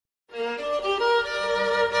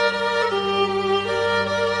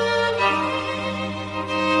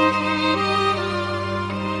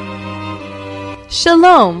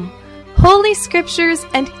Shalom! Holy Scriptures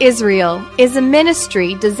and Israel is a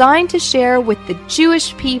ministry designed to share with the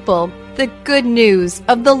Jewish people the good news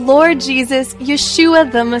of the Lord Jesus,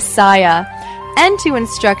 Yeshua the Messiah, and to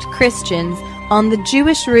instruct Christians on the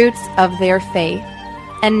Jewish roots of their faith.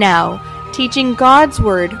 And now, teaching God's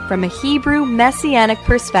Word from a Hebrew Messianic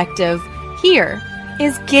perspective, here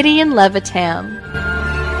is Gideon Levitam.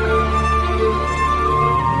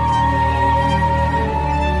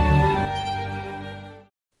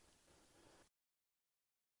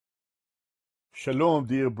 Shalom,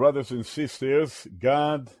 dear brothers and sisters.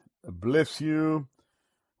 God bless you.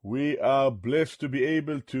 We are blessed to be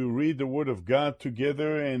able to read the Word of God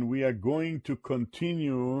together, and we are going to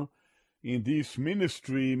continue in this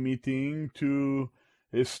ministry meeting to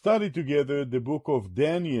study together the book of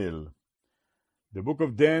Daniel. The book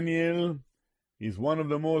of Daniel is one of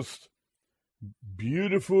the most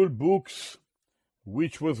beautiful books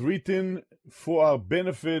which was written for our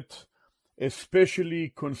benefit,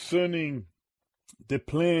 especially concerning the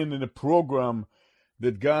plan and the program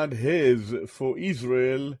that God has for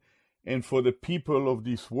Israel and for the people of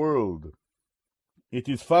this world. It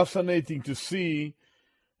is fascinating to see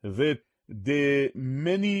that the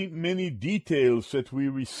many details that we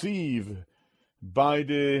receive by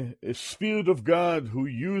the Spirit of God who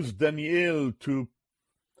used Daniel to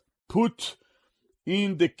put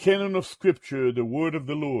in the canon of Scripture the word of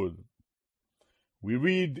the Lord. We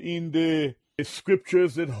read in the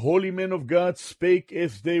Scriptures that holy men of God spake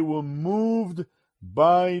as they were moved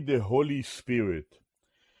by the Holy Spirit.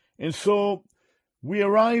 And so we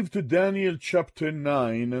arrive to Daniel chapter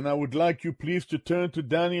 9, and I would like you please to turn to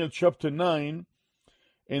Daniel chapter 9.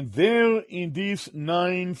 And there in this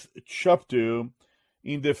 9th chapter,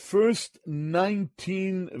 in the first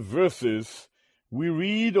 19 verses, we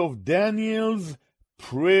read of Daniel's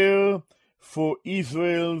prayer for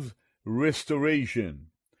Israel's restoration.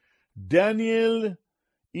 Daniel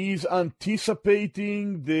is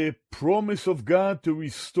anticipating the promise of God to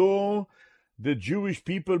restore the Jewish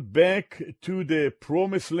people back to the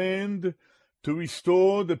promised land, to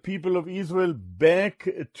restore the people of Israel back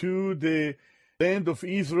to the land of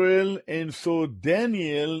Israel. And so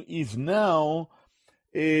Daniel is now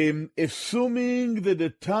assuming that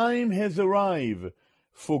the time has arrived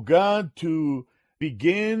for God to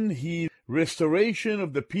begin his restoration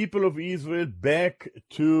of the people of Israel back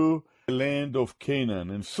to the land of Canaan.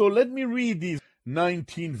 And so let me read these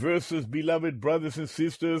 19 verses, beloved brothers and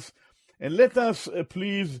sisters, and let us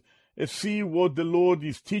please see what the Lord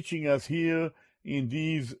is teaching us here in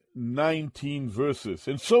these 19 verses.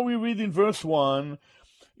 And so we read in verse 1,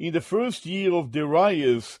 in the first year of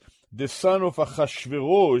Darius, the son of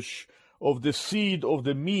Achashverosh, of the seed of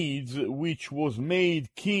the Medes, which was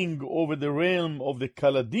made king over the realm of the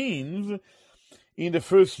Chaldeans, in the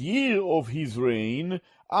first year of his reign,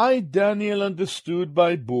 I, Daniel, understood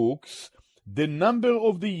by books the number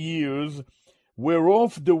of the years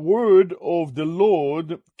whereof the word of the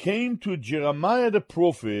Lord came to Jeremiah the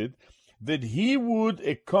prophet, that he would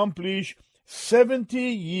accomplish 70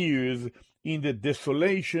 years in the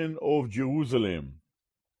desolation of Jerusalem.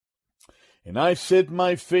 And I set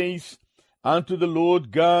my face unto the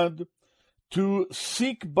Lord God, to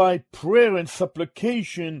seek by prayer and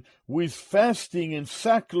supplication with fasting and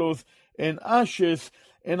sackcloth and ashes,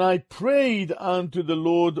 and I prayed unto the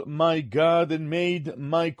Lord my God, and made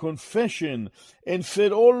my confession, and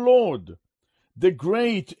said, O Lord, the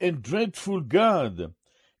great and dreadful God,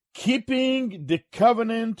 keeping the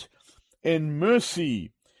covenant and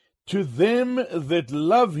mercy to them that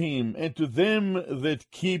love him, and to them that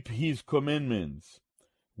keep his commandments.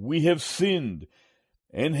 We have sinned,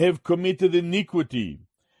 and have committed iniquity,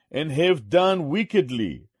 and have done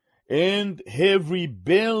wickedly, and have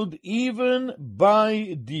rebelled even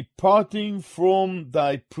by departing from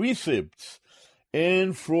thy precepts,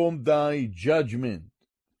 and from thy judgment.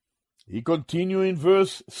 He continues in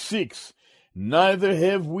verse 6, Neither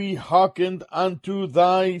have we hearkened unto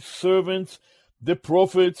thy servants the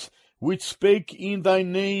prophets, which spake in thy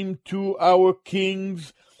name to our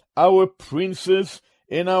kings, our princes,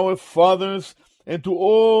 and our fathers, and to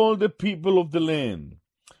all the people of the land.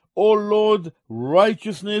 O Lord,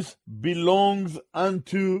 righteousness belongs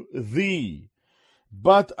unto thee,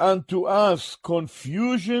 but unto us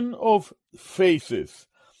confusion of faces,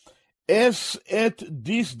 as at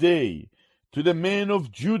this day to the men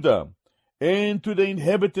of Judah, and to the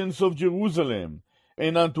inhabitants of Jerusalem,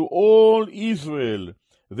 and unto all Israel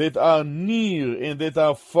that are near and that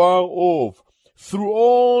are far off, through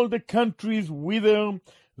all the countries whither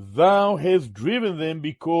thou hast driven them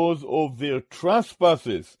because of their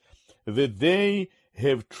trespasses, that they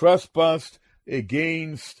have trespassed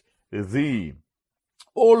against thee.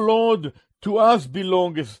 O Lord, to us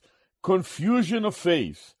belongs confusion of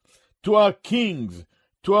face, to our kings,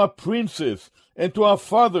 to our princes, and to our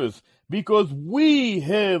fathers, because we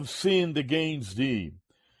have sinned against thee.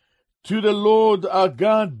 To the Lord our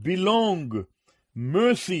God belong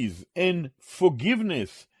mercies and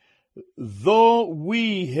forgiveness, though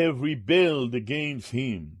we have rebelled against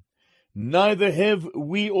him. Neither have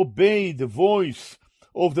we obeyed the voice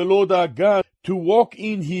of the Lord our God to walk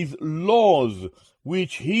in his laws,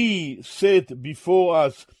 which he set before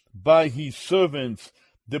us by his servants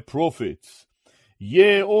the prophets.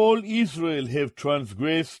 Yea, all Israel have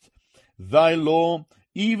transgressed thy law,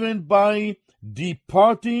 even by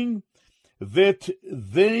departing, that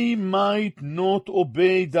they might not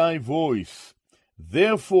obey thy voice.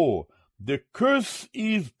 Therefore the curse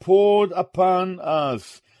is poured upon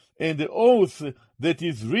us, and the oath that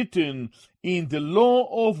is written in the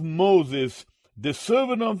law of Moses, the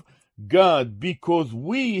servant of God, because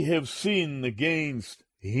we have sinned against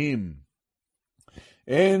him.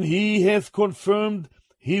 And he hath confirmed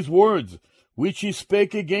his words, which he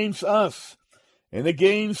spake against us, and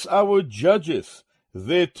against our judges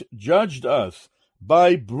that judged us,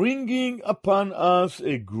 by bringing upon us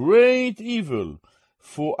a great evil,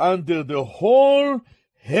 for under the whole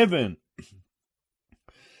heaven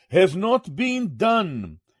has not been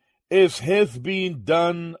done as hath been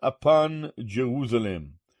done upon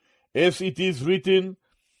Jerusalem. As it is written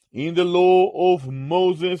in the law of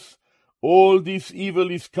Moses, all this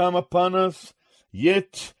evil is come upon us,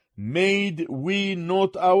 yet made we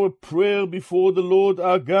not our prayer before the Lord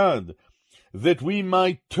our God, that we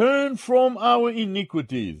might turn from our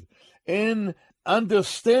iniquities and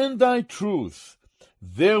understand thy truth.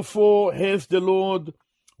 Therefore has the Lord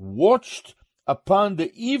watched upon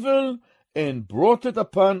the evil and brought it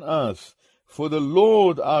upon us. For the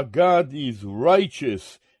Lord our God is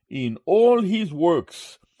righteous in all his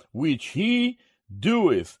works, which he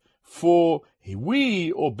doeth, for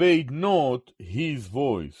we obeyed not his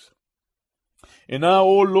voice. And now,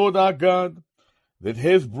 O Lord our God, that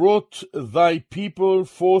has brought thy people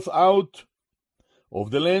forth out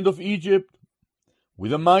of the land of Egypt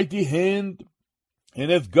with a mighty hand,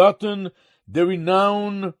 and hath gotten the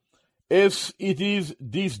renown as it is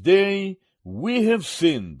this day, we have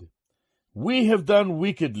sinned, we have done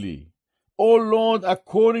wickedly. O Lord,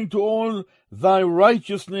 according to all thy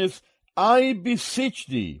righteousness, I beseech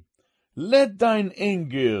thee, let thine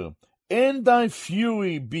anger and thy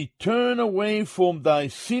fury be turned away from thy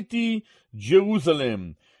city,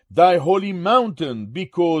 Jerusalem, thy holy mountain,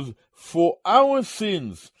 because for our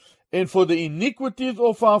sins and for the iniquities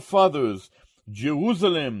of our fathers,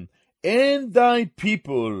 Jerusalem and thy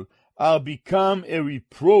people are become a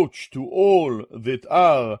reproach to all that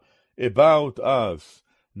are about us.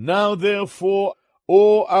 Now therefore,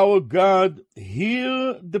 O our God,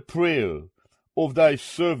 hear the prayer of thy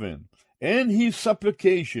servant and his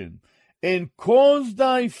supplication, and cause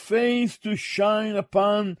thy face to shine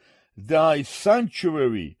upon thy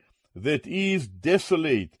sanctuary that is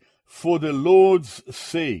desolate for the Lord's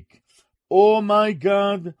sake. O my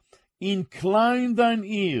God, incline thine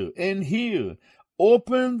ear and hear,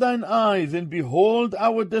 open thine eyes and behold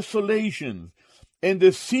our desolations, and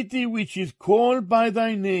the city which is called by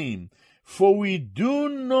thy name. For we do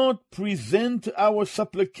not present our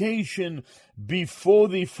supplication before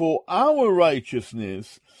thee for our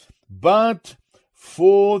righteousness, but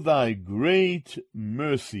for thy great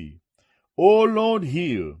mercy. O Lord,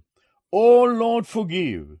 hear. O Lord,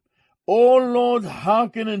 forgive. O Lord,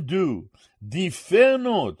 hearken and do. Defer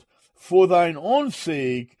not for thine own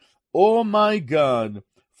sake, O my God,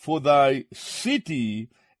 for thy city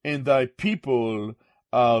and thy people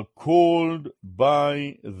are called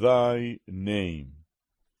by thy name.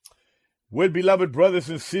 Well, beloved brothers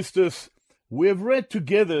and sisters, we have read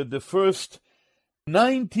together the first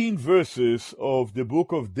 19 verses of the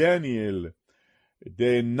book of Daniel,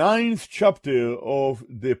 the 9th chapter of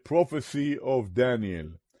the prophecy of Daniel.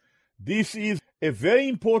 This is a very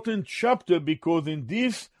important chapter because in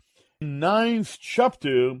this 9th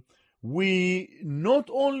chapter, we not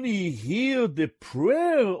only hear the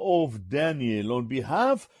prayer of Daniel on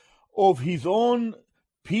behalf of his own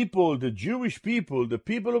people, the Jewish people, the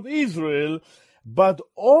people of Israel, but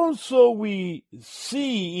also we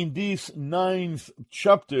see in this 9th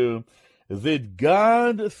chapter that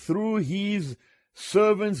God, through his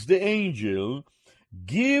servants, the angel,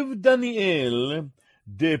 give Daniel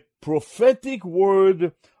the prophetic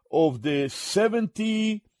word of the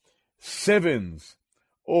 77s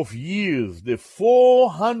of years, the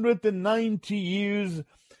 490 years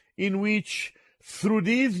in which through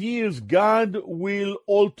these years God will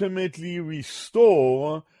ultimately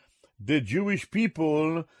restore the Jewish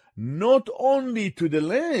people not only to the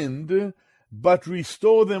land, but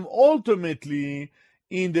restore them ultimately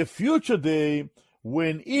in the future day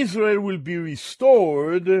when Israel will be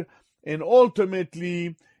restored, and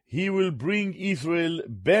ultimately he will bring Israel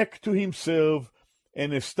back to himself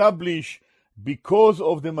and establish, because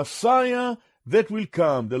of the Messiah that will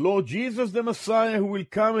come, the Lord Jesus the Messiah who will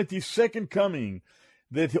come at his second coming,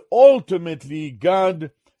 that ultimately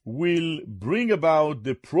God will bring about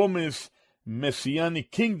the promised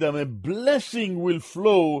Messianic kingdom. A blessing will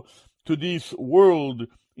flow to this world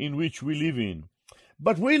in which we live in.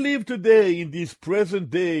 But we live today in this present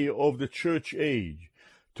day of the church age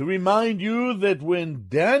to remind you that when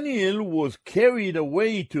Daniel was carried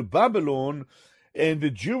away to Babylon and the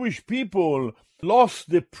Jewish people lost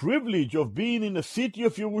the privilege of being in the city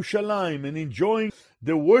of Jerusalem and enjoying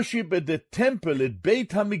the worship at the temple at Beit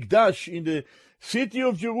HaMikdash in the city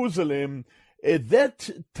of Jerusalem, at that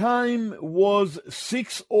time was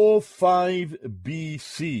 605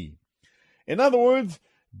 BC. In other words,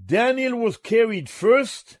 Daniel was carried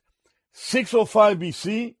first, 605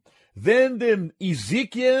 BC, then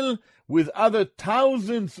Ezekiel with other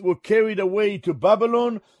thousands were carried away to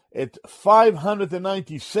Babylon at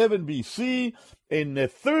 597 BC, and the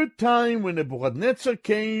third time when Nebuchadnezzar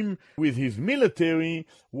came with his military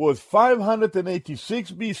was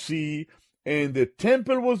 586 BC, and the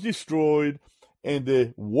temple was destroyed, and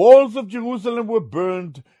the walls of Jerusalem were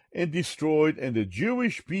burned and destroyed, and the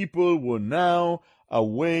Jewish people were now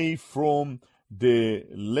away from the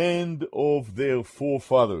land of their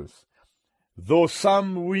forefathers. Though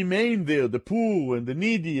some remain there, the poor and the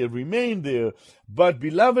needy have remained there, but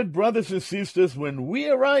beloved brothers and sisters, when we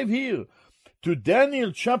arrive here to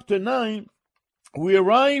Daniel chapter 9, we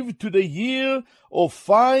arrive to the year of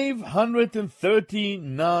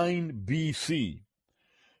 539 BC.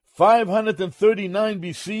 539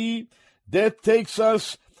 BC, that takes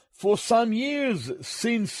us for some years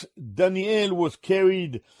since Daniel was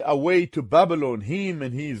carried away to Babylon. Him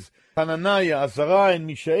and his Hananiah, Azariah, and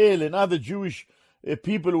Mishael, and other Jewish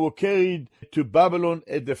people were carried to Babylon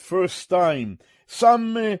at the first time.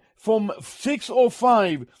 Some from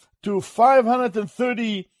 605 to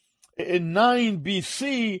 539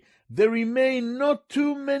 BC, there remain not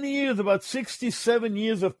too many years, about 67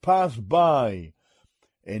 years have passed by.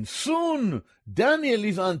 And soon Daniel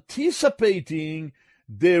is anticipating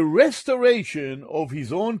the restoration of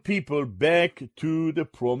his own people back to the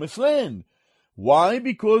promised land. Why?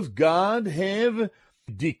 Because God have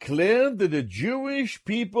declared that the Jewish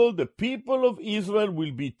people, the people of Israel,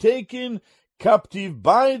 will be taken captive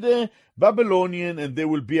by the Babylonian, and they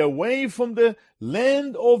will be away from the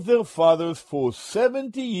land of their fathers for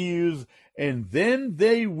 70 years, and then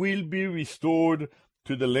they will be restored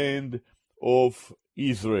to the land of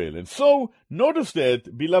Israel. And so, notice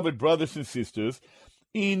that, beloved brothers and sisters,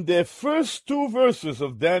 in the first two verses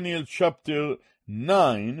of Daniel chapter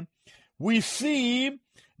 9, we see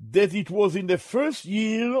that it was in the first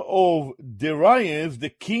year of Darius, the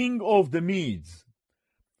king of the Medes.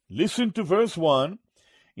 Listen to verse 1.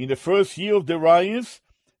 In the first year of Darius,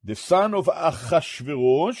 the son of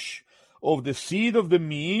Achashverosh, of the seed of the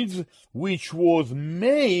Medes, which was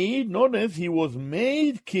made, notice, he was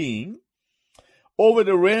made king over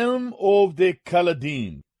the realm of the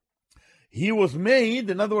Chaldean. He was made,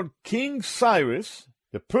 in other words, King Cyrus,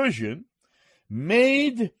 the Persian,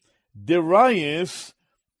 made Darius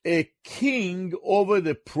a king over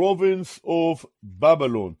the province of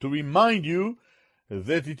Babylon. To remind you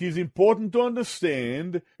that it is important to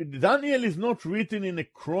understand, Daniel is not written in a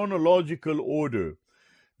chronological order.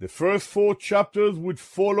 The first 4 chapters would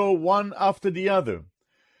follow one after the other.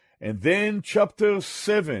 And then chapter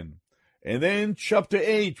 7, and then chapter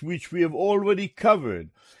 8, which we have already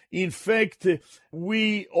covered. In fact,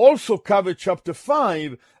 we also covered chapter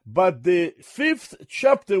 5, but the 5th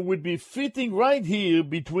chapter would be fitting right here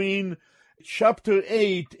between chapter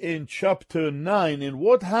 8 and chapter 9. And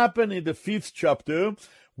what happened in the 5th chapter?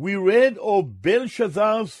 We read of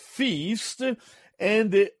Belshazzar's feast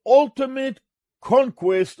and the ultimate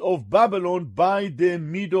conquest of Babylon by the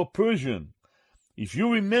Medo-Persian. If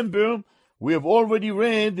you remember, we have already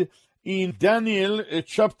read in Daniel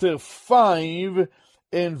chapter 5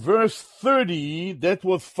 and verse 30, that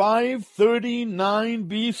was 539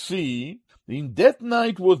 BC, in that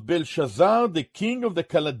night was Belshazzar, the king of the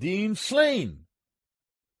Chaldeans, slain.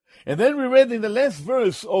 And then we read in the last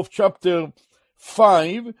verse of chapter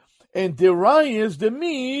 5, and Darius the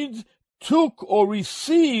Mede took or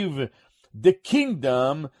received the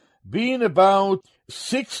kingdom, being about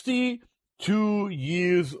 62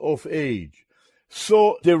 years of age.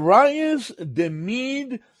 So Darius the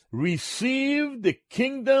Mede received the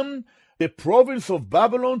kingdom, the province of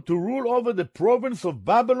Babylon, to rule over the province of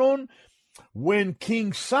Babylon, when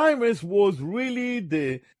King Cyrus was really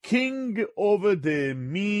the king over the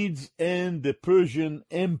Medes and the Persian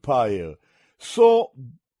Empire. So,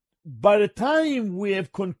 by the time we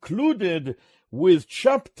have concluded with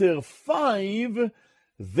chapter 5,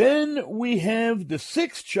 then we have the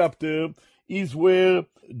 6th chapter, is where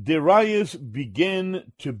Darius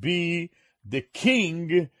began to be the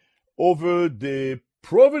king over the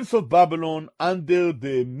province of Babylon under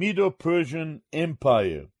the Medo-Persian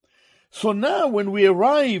Empire. So now when we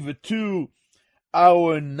arrive to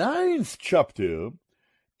our 9th chapter,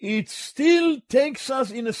 it still takes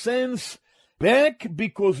us in a sense back,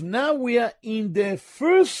 because now we are in the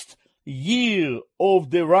first year of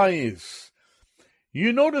Darius.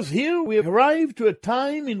 You notice here we have arrived to a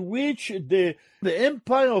time in which the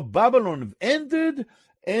empire of Babylon ended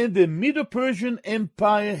and the Medo-Persian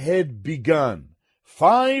Empire had begun.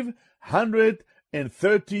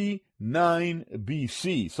 539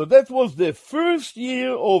 BC. So that was the first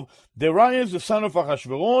year of Darius, the son of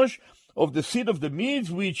Ahasuerus, of the seed of the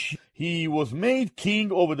Medes, which he was made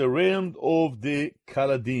king over the realm of the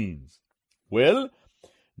Chaldeans. Well,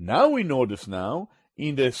 now we notice now,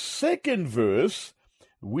 in the 2nd verse,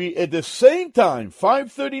 we at the same time,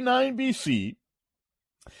 539 BC,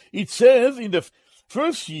 it says, in the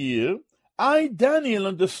first year, I, Daniel,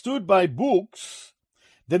 understood by books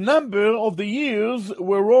the number of the years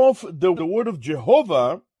whereof the word of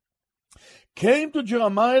Jehovah came to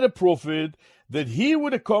Jeremiah the prophet, that he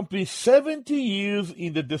would accomplish 70 years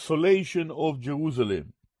in the desolation of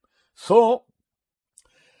Jerusalem. So,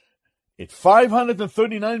 at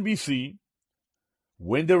 539 BC,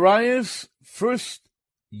 when Darius' first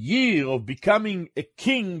year of becoming a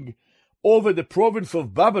king over the province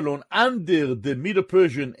of Babylon under the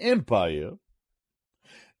Medo-Persian Empire,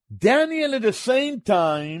 Daniel at the same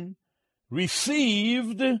time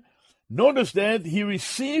received, notice that he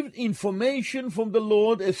received information from the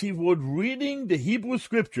Lord as he was reading the Hebrew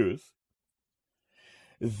Scriptures,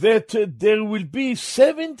 that there will be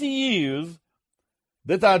 70 years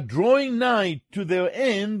that are drawing nigh to their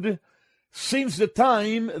end since the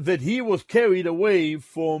time that he was carried away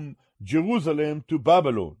from Jerusalem to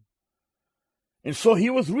Babylon. And so he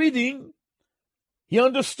was reading, he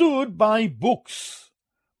understood by books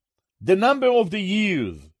the number of the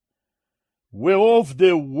years, whereof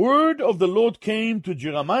the word of the Lord came to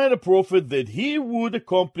Jeremiah the prophet, that he would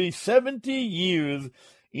accomplish 70 years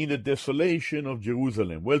in the desolation of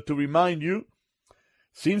Jerusalem. Well, to remind you,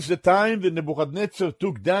 since the time that Nebuchadnezzar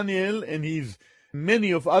took Daniel and his many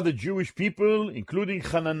of other Jewish people, including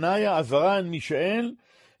Hananiah, Azariah, and Mishael,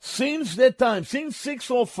 since that time, since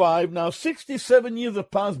 605, now 67 years have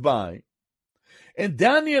passed by, and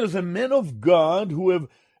Daniel is a man of God who have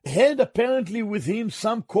had apparently with him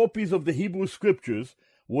some copies of the Hebrew Scriptures,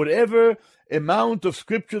 whatever amount of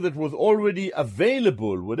Scripture that was already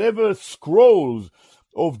available, whatever scrolls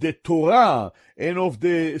of the Torah and of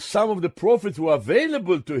some of the prophets were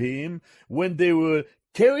available to him when they were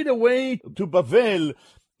carried away to Babel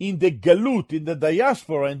in the Galut, in the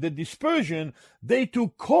diaspora, in the dispersion. They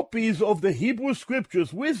took copies of the Hebrew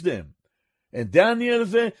Scriptures with them. And Daniel,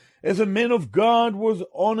 as a man of God, was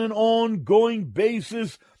on an ongoing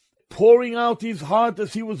basis pouring out his heart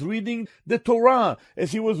as he was reading the Torah,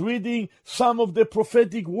 as he was reading some of the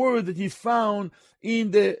prophetic word that he found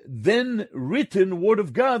in the then written Word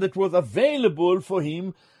of God that was available for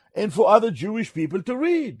him and for other Jewish people to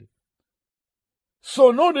read.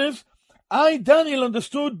 So notice, I, Daniel,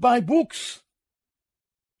 understood by books,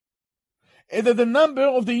 and that the number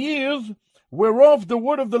of the years whereof the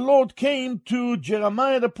word of the Lord came to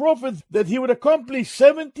Jeremiah the prophet, that he would accomplish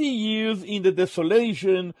 70 years in the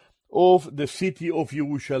desolation of the city of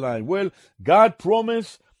Jerusalem. Well, God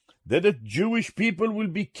promised that the Jewish people will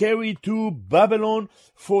be carried to Babylon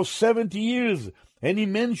for 70 years. And he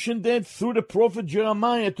mentioned that through the prophet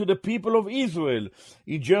Jeremiah to the people of Israel.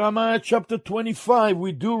 In Jeremiah chapter 25,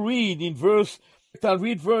 we do read in I'll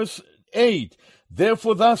read verse 8.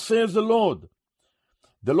 Therefore thus says the Lord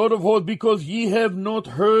of hosts, because ye have not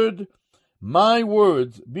heard my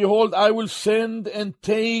words, behold, I will send and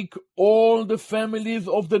take all the families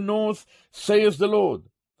of the north, says the Lord,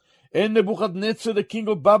 and Nebuchadnezzar the king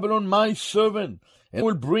of Babylon, my servant, and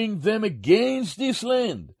will bring them against this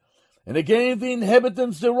land, and against the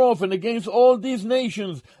inhabitants thereof, and against all these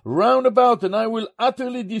nations round about, and I will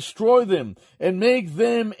utterly destroy them, and make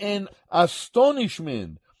them an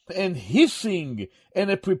astonishment, and hissing, and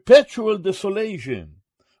a perpetual desolation.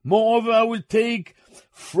 Moreover, I will take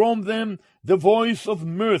from them the voice of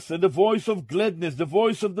mirth, and the voice of gladness, the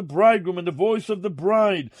voice of the bridegroom, and the voice of the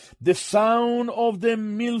bride, the sound of the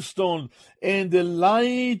millstone, and the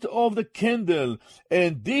light of the candle.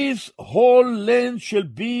 And this whole land shall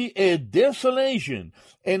be a desolation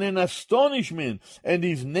and an astonishment, and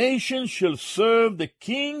his nation shall serve the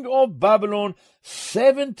king of Babylon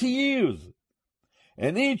 70 years.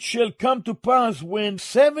 And it shall come to pass when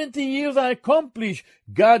 70 years are accomplished,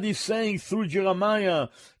 God is saying through Jeremiah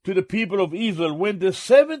to the people of Israel, when the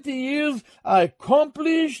 70 years are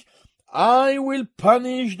accomplished, I will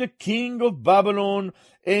punish the king of Babylon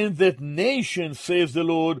and that nation, says the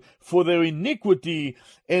Lord, for their iniquity,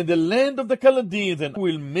 and the land of the Chaldeans, and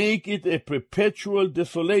will make it a perpetual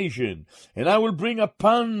desolation. And I will bring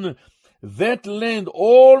upon that land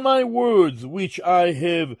all my words which I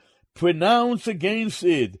have pronounced against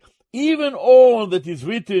it, even all that is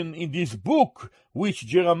written in this book which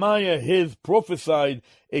Jeremiah has prophesied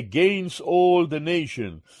against all the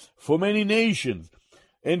nations. For many nations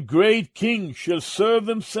and great kings shall serve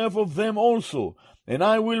themselves of them also, and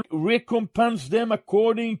I will recompense them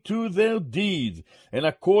according to their deeds and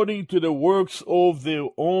according to the works of their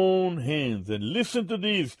own hands. And listen to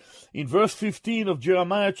this in verse 15 of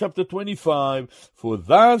Jeremiah chapter 25. For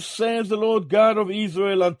thus says the Lord God of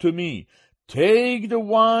Israel unto me, take the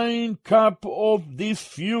wine cup of this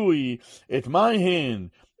fury at my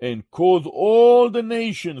hand, and cause all the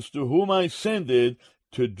nations to whom I send it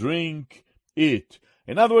to drink it.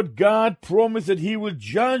 In other words, God promised that he will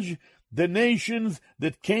judge the nations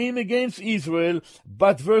that came against Israel,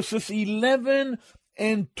 but verses 11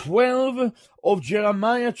 and 12 of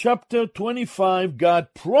Jeremiah chapter 25, God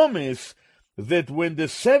promised that when the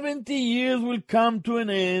 70 years will come to an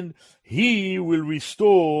end, he will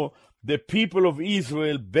restore the people of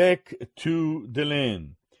Israel back to the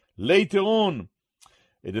land. Later on,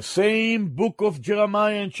 in the same book of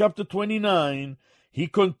Jeremiah in chapter 29, he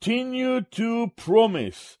continued to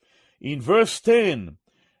promise in verse 10,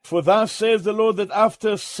 for thus says the Lord, that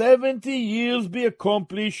after 70 years be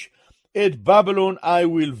accomplished at Babylon, I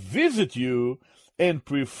will visit you and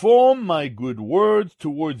perform my good word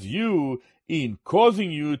towards you in causing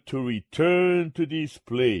you to return to this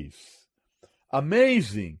place.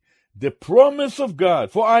 Amazing. The promise of God.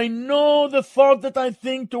 For I know the thought that I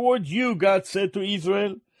think towards you, God said to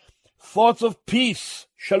Israel, thoughts of peace,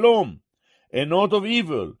 shalom, and not of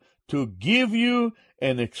evil, to give you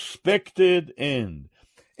an expected end.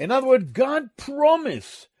 In other words, God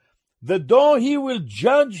promised that though he will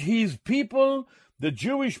judge his people, the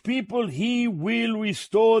Jewish people, he will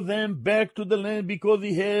restore them back to the land because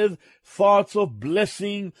he has thoughts of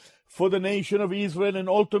blessing for the nation of Israel, and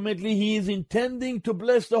ultimately he is intending to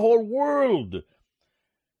bless the whole world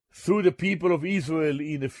through the people of Israel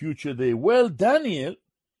in the future day. Well, Daniel,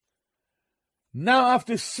 now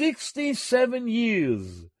after 67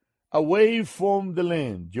 years away from the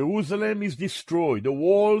land, Jerusalem is destroyed, the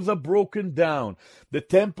walls are broken down, the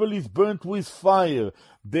temple is burnt with fire,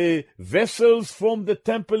 the vessels from the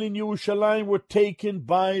temple in Jerusalem were taken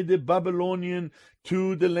by the Babylonian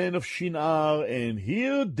to the land of Shinar, and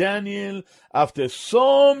here Daniel, after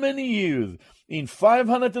so many years, in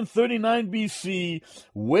 539 BC,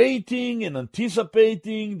 waiting and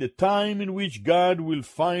anticipating the time in which God will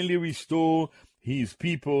finally restore his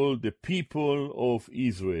people, the people of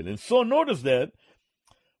Israel. And so notice that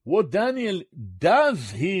what Daniel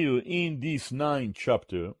does here in this 9th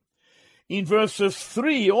chapter, in verses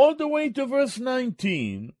 3 all the way to verse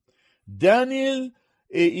 19, Daniel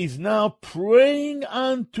is now praying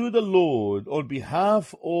unto the Lord on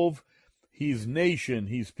behalf of his nation,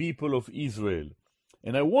 his people of Israel.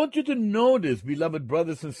 And I want you to notice, beloved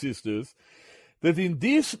brothers and sisters, that in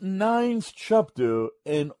this 9th chapter,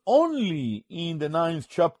 and only in the 9th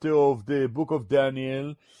chapter of the book of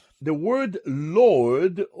Daniel, the word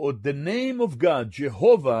Lord, or the name of God,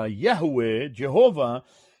 Jehovah, Yahweh, Jehovah,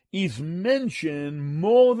 is mentioned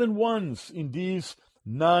more than once in this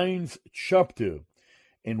 9th chapter.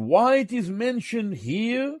 And why it is mentioned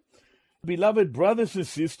here, beloved brothers and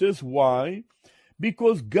sisters, why?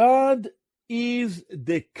 Because God is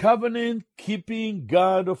the covenant-keeping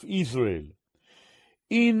God of Israel.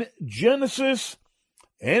 In Genesis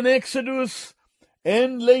and Exodus,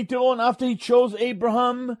 and later on after he chose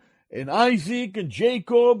Abraham and Isaac and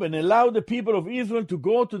Jacob and allowed the people of Israel to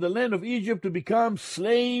go to the land of Egypt to become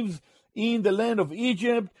slaves in the land of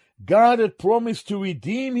Egypt, God had promised to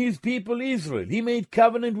redeem his people Israel. He made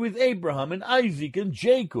covenant with Abraham and Isaac and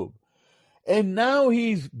Jacob. And now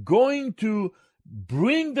he's going to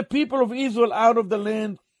bring the people of Israel out of the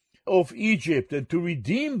land of Egypt and to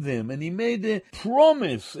redeem them. And he made a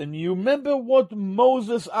promise. And you remember what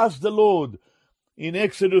Moses asked the Lord in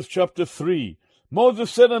Exodus chapter 3. Moses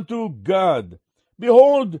said unto God,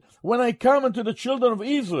 Behold, when I come unto the children of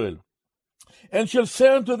Israel, and shall say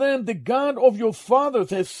unto them, The God of your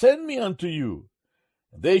fathers has sent me unto you.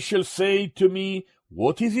 They shall say to me,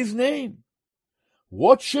 What is his name?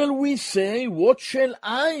 What shall we say? What shall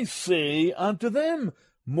I say unto them?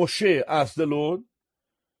 Moshe asked the Lord.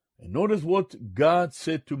 And notice what God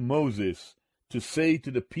said to Moses to say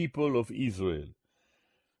to the people of Israel.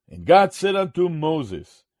 And God said unto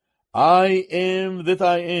Moses, I am that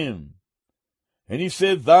I am. And he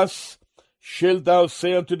said, Thus shalt thou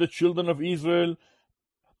say unto the children of Israel,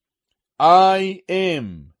 I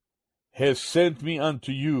am has sent me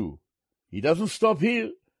unto you. He doesn't stop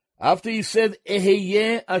here. After he said,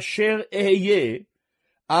 Eheyeh asher eheyeh,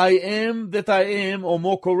 I am that I am, or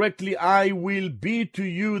more correctly, I will be to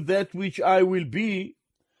you that which I will be.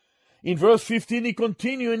 In verse 15 he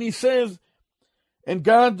continues and he says, And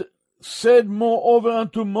God said moreover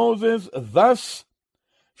unto Moses, Thus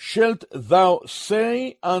shalt thou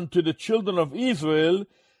say unto the children of Israel,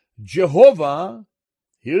 Jehovah,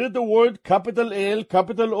 here is the word capital L,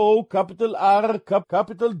 capital O, capital R,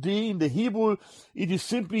 capital D. In the Hebrew, it is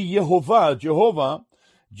simply Yehovah, Jehovah.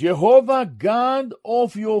 Jehovah, God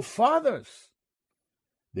of your fathers,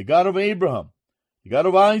 the God of Abraham, the God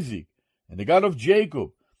of Isaac, and the God of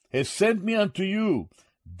Jacob, has sent me unto you.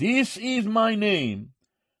 This is my name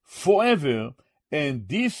forever, and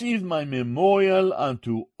this is my memorial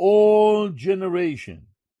unto all generations.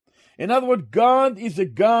 In other words, God is a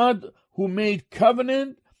God who made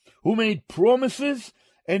covenant, who made promises,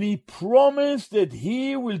 and he promised that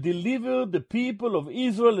he will deliver the people of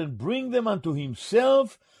Israel and bring them unto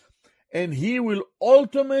himself, and he will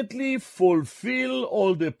ultimately fulfill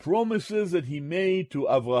all the promises that he made to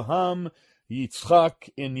Abraham, Yitzchak,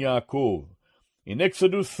 and Yaakov. In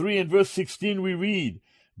Exodus 3 and verse 16 we read,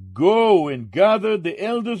 Go and gather the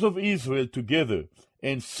elders of Israel together,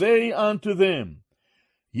 and say unto them,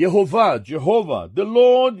 Yehovah, Jehovah, the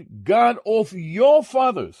Lord God of your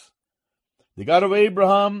fathers, the God of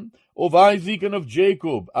Abraham, of Isaac, and of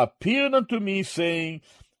Jacob, appeared unto me, saying,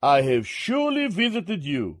 I have surely visited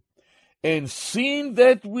you, and seen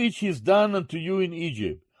that which is done unto you in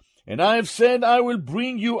Egypt. And I have said, I will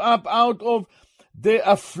bring you up out of the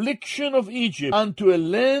affliction of Egypt unto a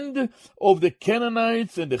land of the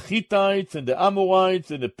Canaanites, and the Hittites, and the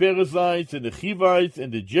Amorites, and the Perizzites, and the Hivites,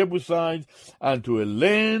 and the Jebusites, unto a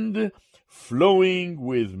land flowing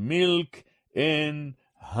with milk and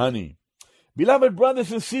honey. Beloved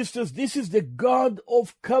brothers and sisters, this is the God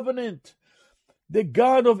of covenant, the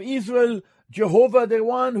God of Israel, Jehovah, the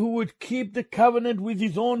one who would keep the covenant with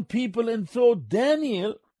his own people. And so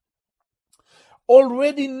Daniel,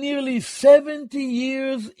 already nearly 70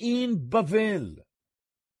 years in Bavel,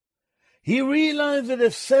 he realized that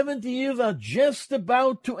the 70 years are just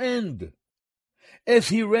about to end. As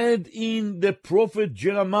he read in the prophet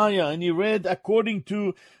Jeremiah, and he read according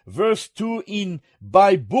to verse 2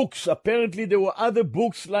 by books. Apparently there were other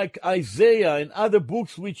books like Isaiah and other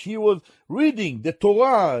books which he was reading, the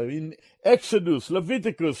Torah in Exodus,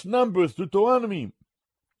 Leviticus, Numbers, Deuteronomy,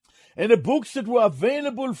 and the books that were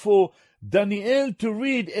available for Daniel to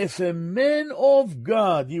read. As a man of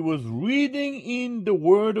God, he was reading in the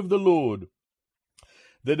word of the Lord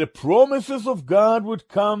that the promises of God would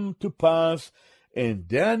come to pass. And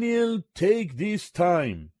Daniel take this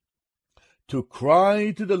time to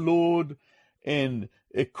cry to the Lord and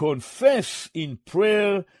confess in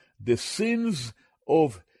prayer the sins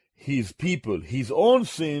of his people, his own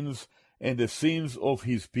sins and the sins of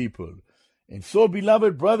his people. And so,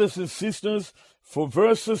 beloved brothers and sisters, from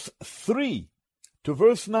verses 3 to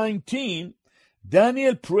verse 19,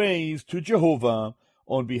 Daniel prays to Jehovah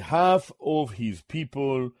on behalf of his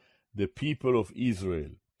people, the people of Israel.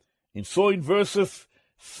 And so in verses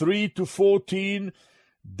 3 to 14,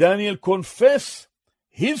 Daniel confessed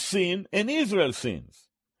his sin and Israel's sins.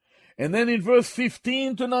 And then in verse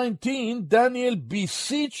 15 to 19, Daniel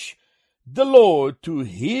beseeched the Lord to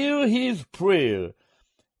hear his prayer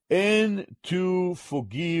and to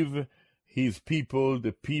forgive his people,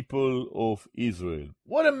 the people of Israel.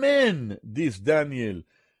 What a man this Daniel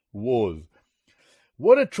was.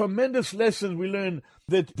 What a tremendous lesson we learn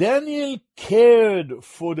that Daniel cared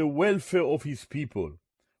for the welfare of his people.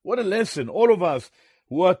 What a lesson. All of us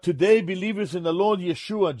who are today believers in the Lord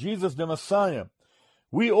Yeshua, Jesus the Messiah,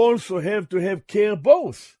 we also have to have care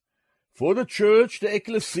both for the church, the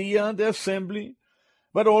ecclesia, the assembly,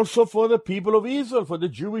 but also for the people of Israel, for the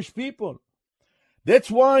Jewish people.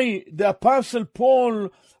 That's why the Apostle Paul,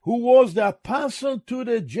 who was the apostle to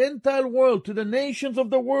the Gentile world, to the nations of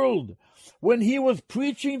the world, when he was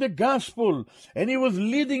preaching the gospel and he was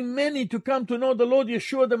leading many to come to know the Lord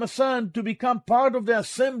Yeshua the Messiah and to become part of the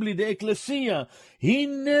assembly, the ecclesia, he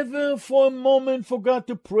never for a moment forgot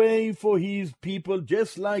to pray for his people,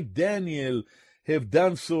 just like Daniel have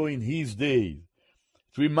done so in his days.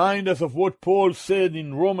 To remind us of what Paul said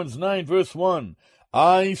in Romans 9 verse 1,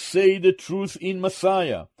 I say the truth in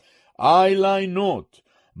Messiah, I lie not,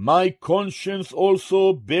 my conscience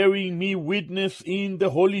also bearing me witness in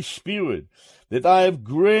the Holy Spirit, that I have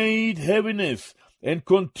great heaviness and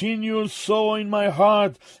continual sorrow in my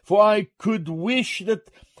heart, for I could wish that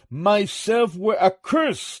myself were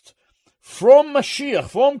accursed from Mashiach,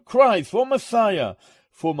 from Christ, from Messiah,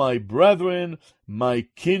 for my brethren, my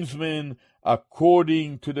kinsmen,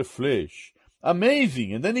 according to the flesh.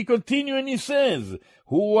 Amazing. And then he continues and he says,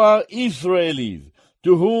 who are Israelis,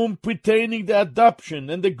 to whom pertaining the adoption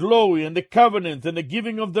and the glory and the covenant and the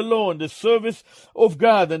giving of the law and the service of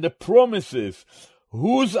God and the promises,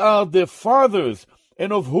 whose are the fathers,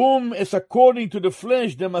 and of whom, as according to the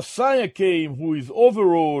flesh, the Messiah came, who is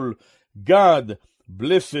over all, God,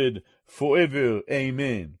 blessed forever.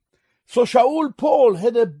 Amen. So Shaul Paul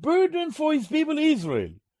had a burden for his people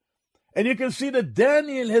Israel. And you can see that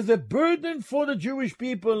Daniel has a burden for the Jewish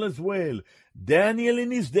people as well. Daniel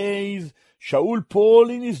in his days, Shaul Paul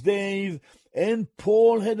in his days, and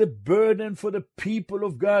Paul had a burden for the people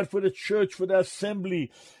of God, for the church, for the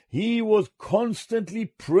assembly. He was constantly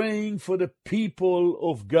praying for the people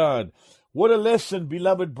of God. What a lesson,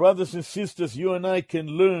 beloved brothers and sisters, you and I can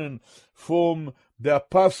learn from the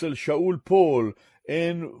apostle Shaul Paul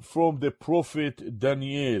and from the prophet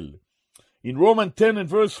Daniel. In Romans 10 and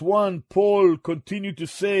verse 1, Paul continued to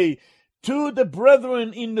say, to the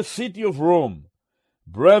brethren in the city of Rome,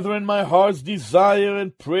 brethren, my heart's desire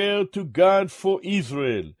and prayer to God for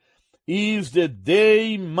Israel is that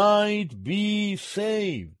they might be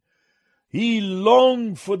saved. He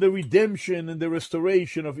longed for the redemption and the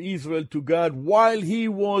restoration of Israel to God while he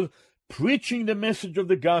was preaching the message of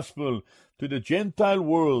the gospel to the Gentile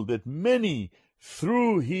world, that many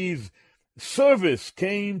through his service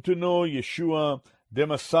came to know Yeshua the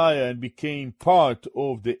Messiah and became part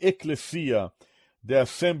of the ecclesia, the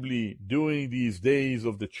assembly during these days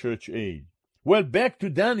of the church age. Well, back to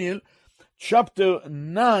Daniel chapter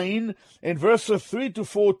 9 and verses 3 to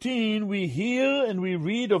 14, we hear and we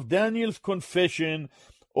read of Daniel's confession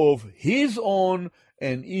of his own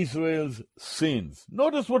and Israel's sins.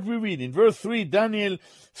 Notice what we read. In verse 3, Daniel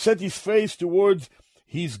set his face towards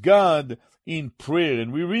his God in prayer,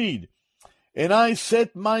 and we read, and I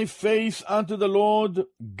set my face unto the Lord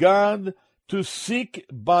God to seek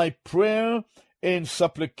by prayer and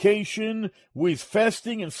supplication with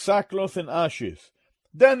fasting and sackcloth and ashes.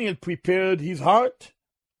 Daniel prepared his heart,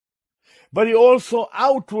 but he also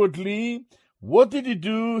outwardly, what did he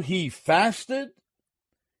do? He fasted.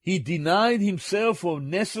 He denied himself of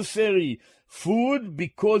necessary food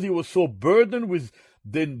because he was so burdened with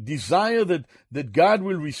the desire that God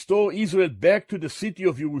will restore Israel back to the city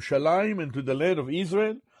of Jerusalem and to the land of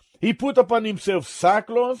Israel. He put upon himself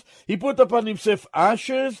sackcloth, he put upon himself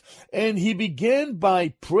ashes, and he began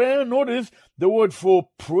by prayer. Notice the word for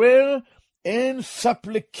prayer and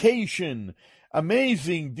supplication.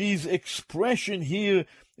 Amazing, these expression here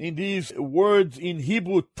in these words in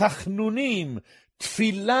Hebrew, tachnunim,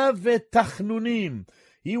 tfilah vetachnunim.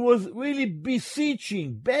 He was really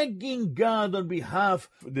beseeching, begging God on behalf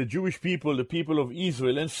of the Jewish people, the people of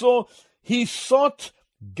Israel. And so he sought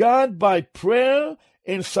God by prayer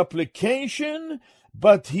and supplication,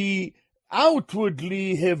 but he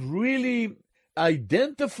outwardly have really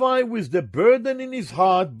identified with the burden in his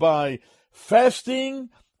heart by fasting,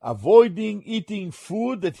 avoiding eating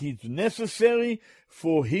food that is necessary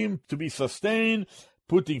for him to be sustained,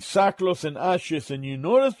 putting sackcloth and ashes. And you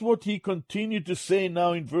notice what he continued to say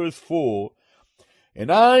now in verse 4.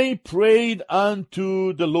 And I prayed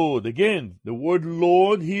unto the Lord. Again, the word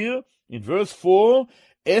Lord here in verse 4,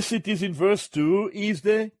 as it is in verse 2, is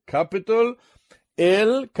the capital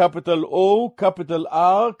L, capital O, capital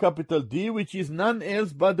R, capital D, which is none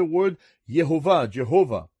else but the word Yehovah,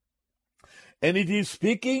 Jehovah. And it is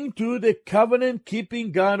speaking to the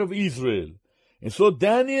covenant-keeping God of Israel. And so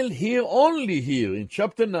Daniel only here in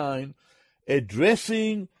chapter 9,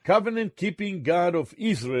 addressing covenant-keeping God of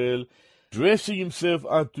Israel, addressing himself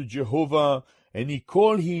unto Jehovah, and he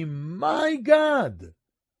called him my God.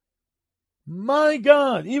 My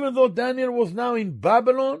God. Even though Daniel was now in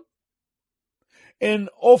Babylon, and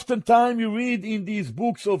oftentimes you read in these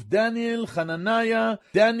books of Daniel, Hananiah,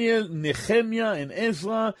 Daniel, Nehemiah, and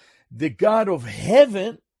Ezra, the God of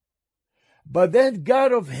heaven, but that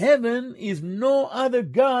God of heaven is no other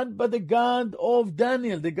God but the God of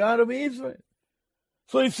Daniel, the God of Israel.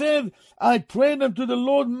 So he said, I prayed unto the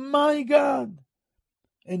Lord my God.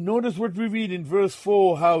 And notice what we read in verse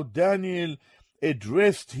 4, how Daniel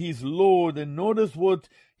addressed his Lord, and notice what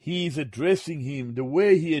he is addressing him, the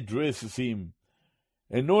way he addresses him.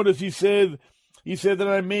 And notice he said that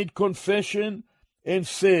I made confession and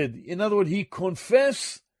said, in other words, he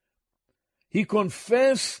confessed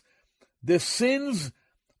the sins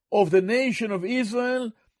of the nation of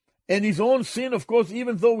Israel and his own sin, of course,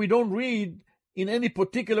 even though we don't read in any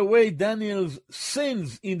particular way Daniel's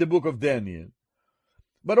sins in the book of Daniel.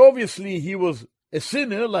 But obviously he was a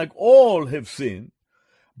sinner, like all have sinned,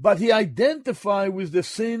 but he identified with the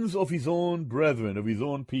sins of his own brethren, of his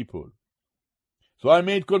own people. So I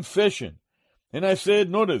made confession, and I said,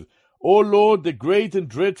 notice, O Lord, the great and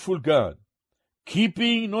dreadful God,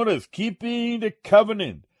 keeping the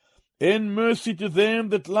covenant, and mercy to them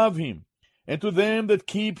that love him, and to them that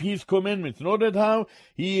keep his commandments. Notice how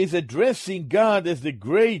he is addressing God as the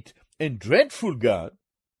great and dreadful God.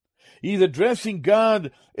 He is addressing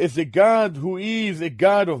God as a God who is a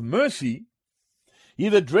God of mercy. He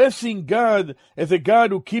is addressing God as a God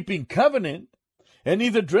who keeping covenant. And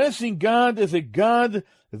he's addressing God as a God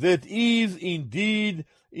that is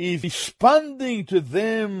responding to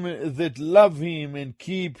them that love him and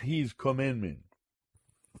keep his commandment.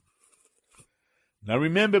 Now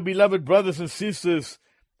remember, beloved brothers and sisters,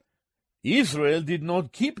 Israel did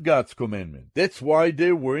not keep God's commandment. That's why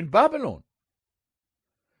they were in Babylon.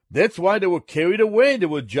 That's why they were carried away. They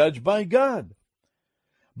were judged by God.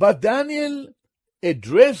 But Daniel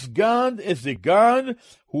addressed God as a God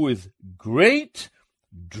who is great,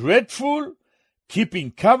 dreadful,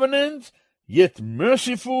 keeping covenant, yet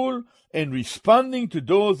merciful, and responding to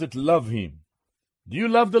those that love him. Do you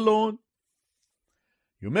love the Lord?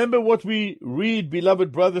 You remember what we read,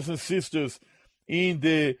 beloved brothers and sisters, in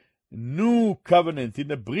the new covenant, in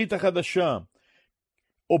the Brit HaChadashah.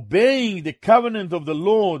 Obeying the covenant of the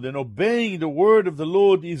Lord and obeying the word of the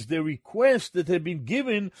Lord is the request that had been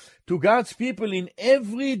given to God's people in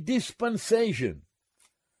every dispensation.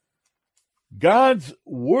 God's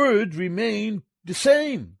word remained the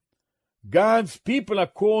same. God's people are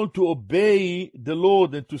called to obey the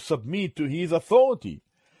Lord and to submit to his authority.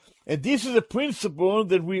 And this is a principle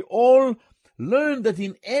that we all learn, that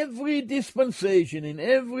in every dispensation, in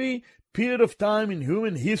every period of time in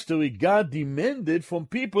human history, God demanded from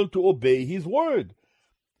people to obey his word.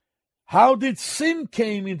 How did sin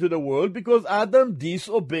came into the world? Because Adam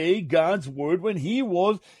disobeyed God's word when he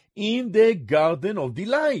was in the Garden of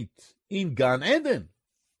Delight, in Gan Eden.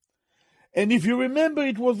 And if you remember,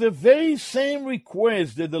 it was the very same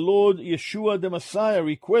request that the Lord Yeshua the Messiah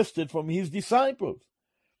requested from his disciples.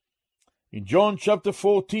 In John chapter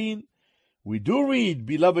 14, we do read,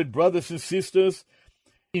 beloved brothers and sisters,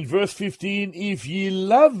 in verse 15, if ye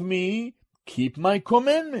love me, keep my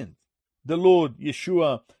commandment, the Lord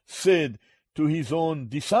Yeshua said to his own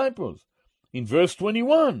disciples. In verse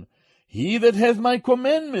 21, he that has my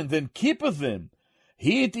commandment and keepeth them,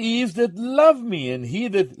 he it is that love me, and he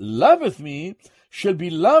that loveth me shall be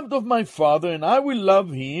loved of my Father, and I will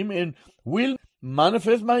love him, and will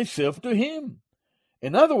manifest myself to him.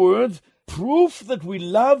 In other words, proof that we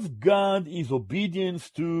love God is obedience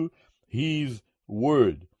to his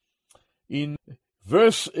word. In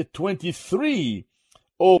verse 23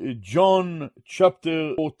 of John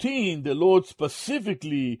chapter 14, the Lord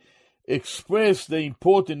specifically expressed the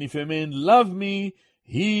important, if a man love me,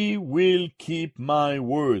 he will keep my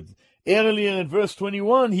words. Earlier in verse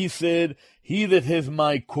 21, he said, he that has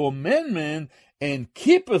my commandment and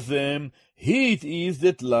keepeth them, he it is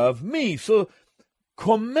that love me. So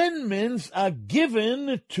commandments are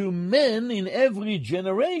given to men in every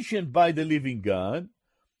generation by the living God,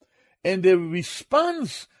 and the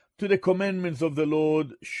response to the commandments of the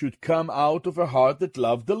Lord should come out of a heart that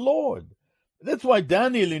loved the Lord. That's why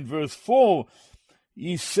Daniel in verse 4,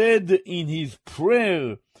 he said in his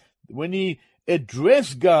prayer, when he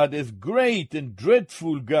addressed God as great and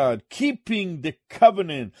dreadful God, keeping the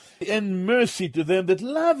covenant and mercy to them that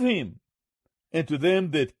love him, and to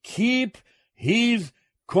them that keep his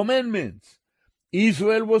commandments.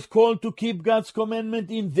 Israel was called to keep God's commandment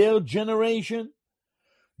in their generation.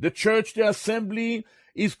 The church, the assembly,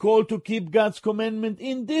 is called to keep God's commandment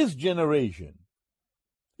in this generation.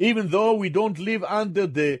 Even though we don't live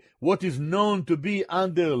under what is known to be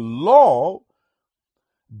under law,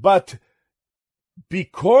 but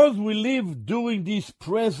because we live during this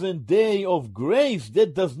present day of grace,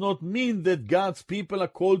 that does not mean that God's people are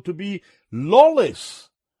called to be lawless.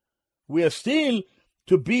 We are still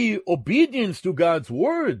to be obedience to God's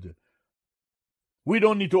word. We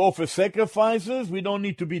don't need to offer sacrifices. We don't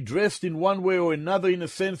need to be dressed in one way or another in a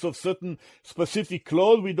sense of certain specific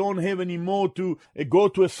clothes. We don't have any more to go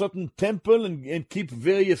to a certain temple and keep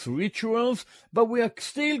various rituals. But we are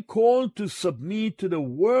still called to submit to the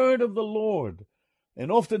word of the Lord.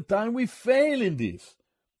 And oftentimes we fail in this.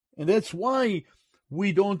 And that's why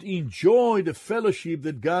we don't enjoy the fellowship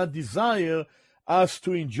that God desires us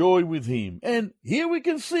to enjoy with him. And here we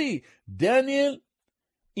can see Daniel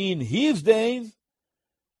in his days,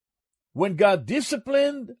 when God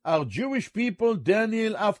disciplined our Jewish people,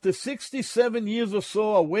 Daniel, after 67 years or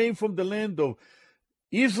so away from the land of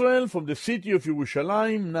Israel, from the city of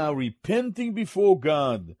Jerusalem, now repenting before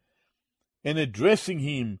God and addressing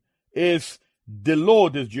him as the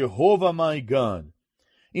Lord, as Jehovah my God.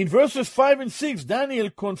 In verses 5 and 6, Daniel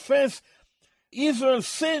confessed Israel's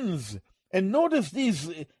sins. And notice these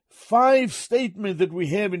 5 statements that we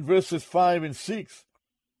have in verses 5 and 6.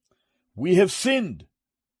 We have sinned.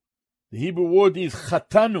 The Hebrew word is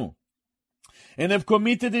chatanu, and have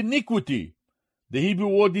committed iniquity. The Hebrew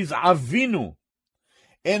word is avinu,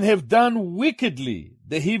 and have done wickedly.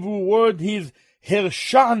 The Hebrew word is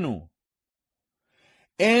hershanu,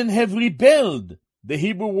 and have rebelled. The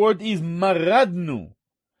Hebrew word is maradnu.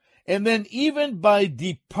 And then even by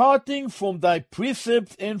departing from thy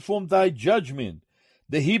precepts and from thy judgment.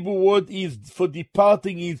 The Hebrew word is for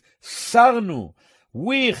departing is sarnu.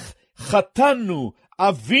 We chatanu,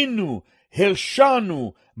 avinu,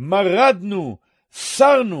 hershanu, maradnu,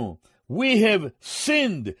 sarnu. We have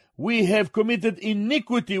sinned, we have committed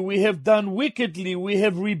iniquity, we have done wickedly, we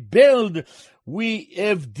have rebelled, we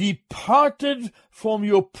have departed from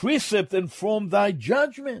your precept and from thy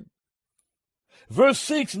judgment. Verse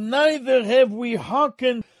 6, neither have we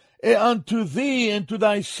hearkened unto thee and to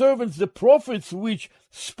thy servants the prophets which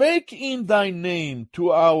spake in thy name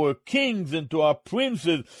to our kings and to our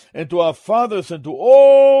princes and to our fathers and to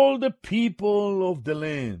all the people of the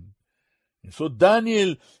land. And so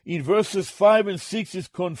Daniel in verses 5 and 6 is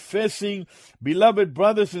confessing, beloved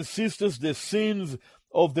brothers and sisters, the sins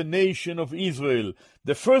of the nation of Israel.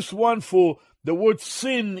 The first one for the word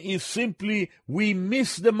sin is simply we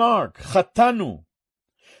miss the mark, chatanu.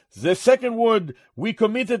 The second word, we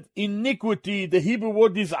committed iniquity. The Hebrew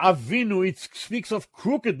word is avinu. It speaks of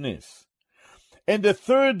crookedness. And the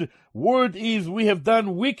third word is we have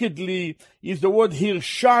done wickedly, is the word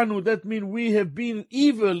hirshanu. That means we have been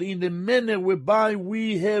evil in the manner whereby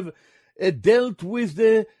we have dealt with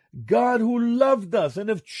the God who loved us and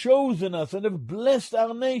have chosen us and have blessed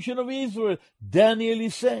our nation of Israel. Daniel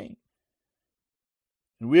is saying.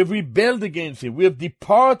 And we have rebelled against him. We have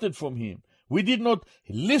departed from him. We did not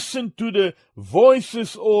listen to the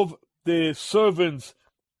voices of the servants,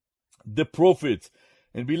 the prophets.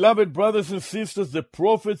 And beloved brothers and sisters, the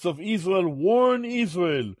prophets of Israel warn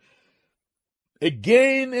Israel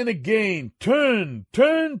again and again, turn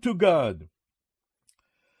to God.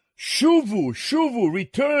 Shuvu,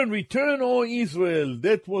 return, O Israel.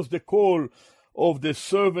 That was the call of the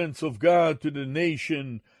servants of God to the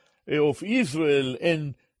nation of Israel.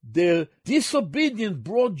 And their disobedience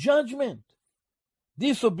brought judgment.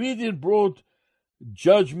 Disobedience brought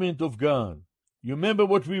judgment of God. You remember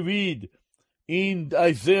what we read in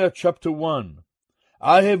Isaiah chapter 1.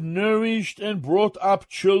 I have nourished and brought up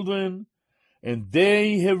children, and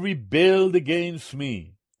they have rebelled against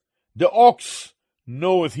me. The ox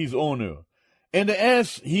knoweth his owner, and the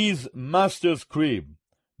ass his master's crib.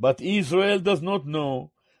 But Israel does not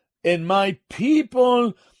know, and my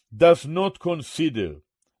people does not consider.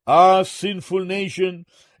 Ah, sinful nation,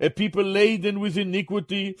 a people laden with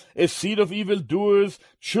iniquity, a seed of evildoers,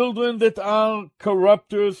 children that are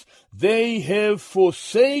corrupters, they have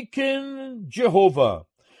forsaken Jehovah.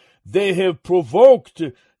 They have provoked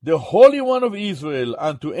the Holy One of Israel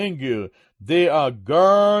unto anger. They are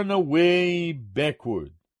gone away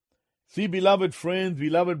backward. See, beloved friends,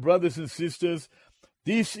 beloved brothers and sisters,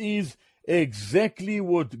 this is exactly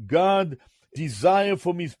what God desire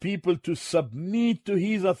from his people, to submit to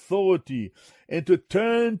his authority and to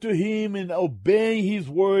turn to him and obey his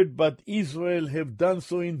word. But Israel have done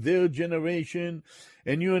so in their generation.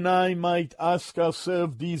 And you and I might ask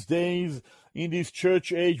ourselves these days in this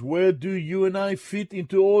church age, where do you and I fit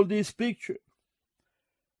into all this picture?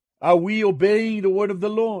 Are we obeying the word of the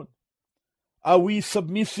Lord? Are we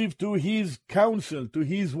submissive to his counsel, to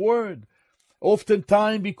his word?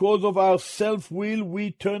 Oftentimes, because of our self-will,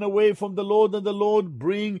 we turn away from the Lord, and the Lord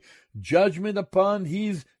bring judgment upon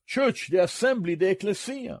his church, the assembly, the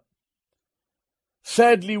ecclesia.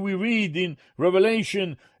 Sadly, we read in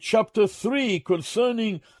Revelation chapter 3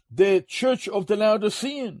 concerning the church of the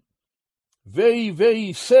Laodicean. very,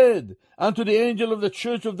 very sad. Unto the angel of the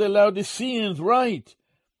church of the Laodiceans write,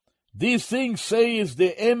 these things says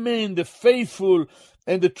the Amen, the faithful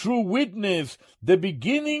and the true witness, the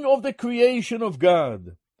beginning of the creation of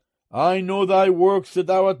God. I know thy works, that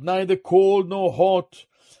thou art neither cold nor hot.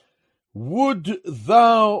 Would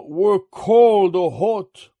thou were cold or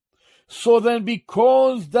hot! So then,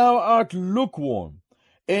 because thou art lukewarm,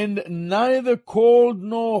 and neither cold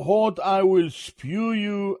nor hot, I will spew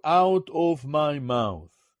you out of my mouth.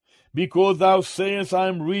 Because thou sayest, I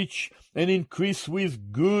am rich, and increase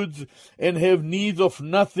with goods, and have need of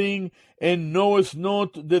nothing, and knowest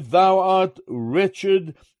not that thou art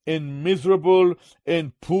wretched, and miserable,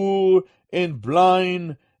 and poor, and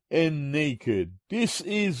blind, and naked. This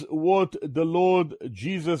is what the Lord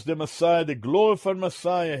Jesus the Messiah, the glorified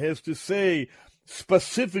Messiah, has to say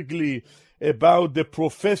specifically about the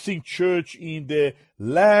professing church in the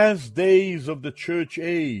last days of the church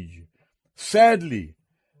age. Sadly,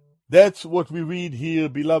 that's what we read here,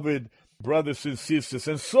 beloved brothers and sisters.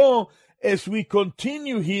 And so, as we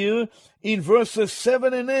continue here in verses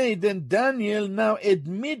 7 and 8, then Daniel now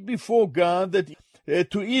admit before God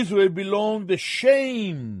that to Israel belonged the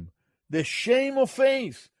shame of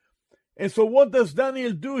faith. And so what does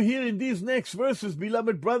Daniel do here in these next verses,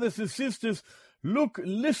 beloved brothers and sisters?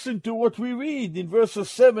 Listen to what we read in verses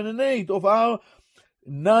 7 and 8 of our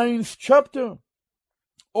 9th chapter.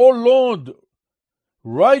 O Lord,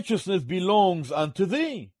 righteousness belongs unto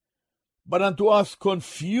thee, but unto us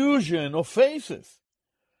confusion of faces.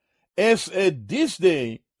 As at this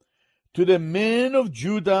day, to the men of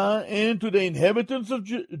Judah and to the inhabitants of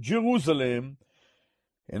Jerusalem,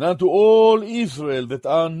 and unto all Israel that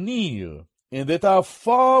are near and that are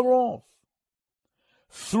far off,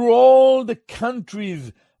 through all the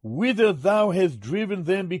countries whither thou hast driven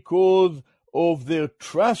them because of their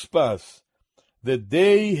trespass, that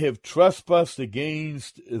they have trespassed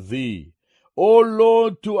against thee. O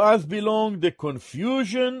Lord, to us belong the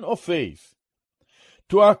confusion of faith,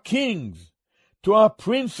 to our kings, to our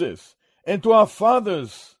princes, and to our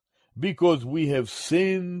fathers, because we have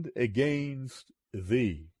sinned against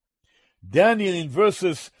thee. Daniel in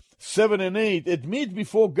verses 7 and 8 admit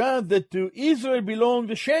before God that to Israel belonged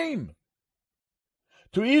the shame.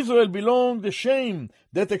 To Israel belonged the shame.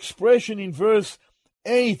 That expression in verse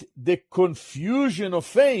 8, the confusion of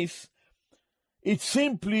faith, it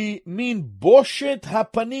simply means boshet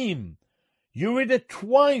hapanim. You read it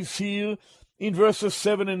twice here in verses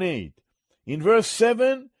 7 and 8. In verse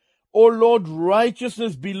 7, O Lord,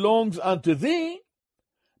 righteousness belongs unto thee,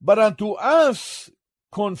 but unto us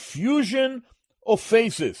confusion of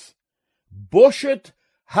faces. Boshet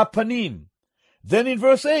hapanim. Then in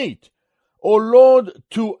verse 8, O Lord,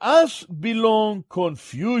 to us belong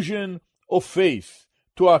confusion of face,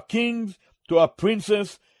 to our kings, to our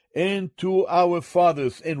princes, and to our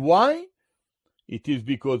fathers. And why? It is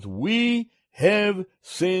because we have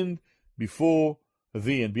sinned before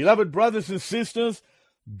thee. And beloved brothers and sisters,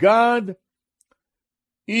 God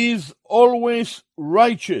is always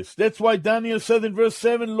righteous. That's why Daniel said in verse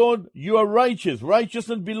 7, Lord, you are righteous.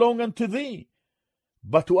 Righteousness belong unto thee.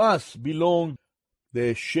 But to us belong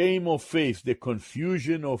the shame of face, the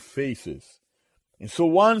confusion of faces. And so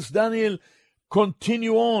once Daniel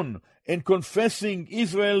continue on and confessing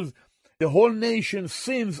Israel's, the whole nation's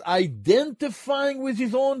sins, identifying with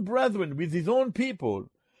his own brethren, with his own people,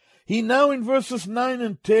 he now in verses 9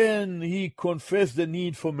 and 10, he confessed the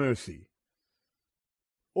need for mercy.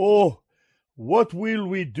 Oh, what will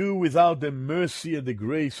we do without the mercy and the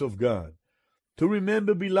grace of God? To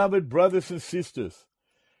remember, beloved brothers and sisters,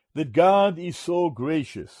 that God is so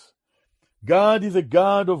gracious. God is a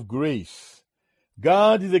God of grace.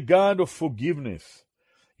 God is a God of forgiveness.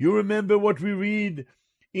 You remember what we read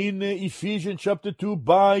in Ephesians chapter 2,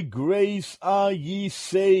 by grace are ye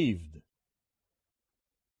saved.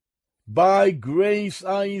 By grace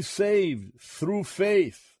are ye saved through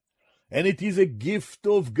faith. And it is a gift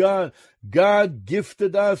of God. God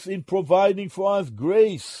gifted us in providing for us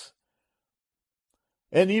grace.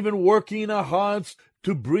 And even working in our hearts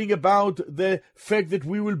to bring about the fact that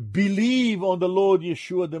we will believe on the Lord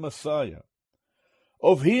Yeshua the Messiah.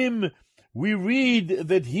 Of him we read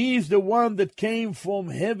that he is the one that came from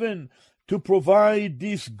heaven to provide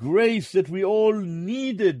this grace that we all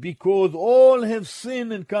needed, because all have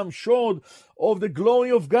sinned and come short of the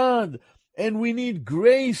glory of God. And we need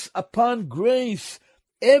grace upon grace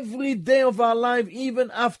every day of our life, even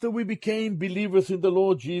after we became believers in the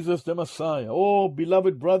Lord Jesus the Messiah. Oh,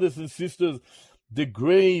 beloved brothers and sisters, the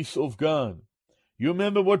grace of God. You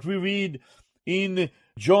remember what we read in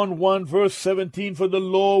John 1 verse 17, for the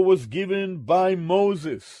law was given by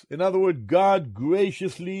Moses. In other words, God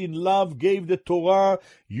graciously in love gave the Torah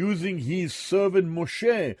using his servant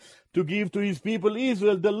Moshe to give to his people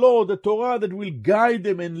Israel the law, the Torah that will guide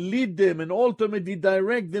them and lead them and ultimately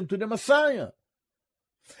direct them to the Messiah.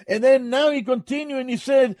 And then now he continued and he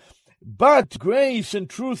said, but grace and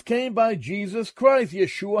truth came by Jesus Christ,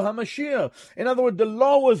 Yeshua HaMashiach. In other words, the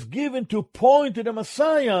law was given to point to the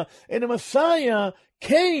Messiah, and the Messiah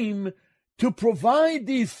came to provide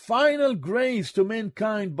this final grace to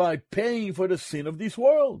mankind by paying for the sin of this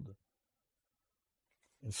world.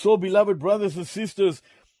 And so, beloved brothers and sisters,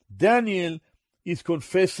 Daniel is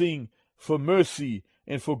confessing for mercy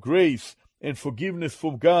and for grace and forgiveness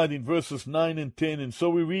from God in verses 9 and 10. And so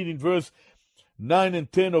we read in verse 9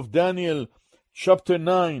 and 10 of Daniel chapter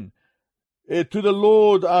 9, to the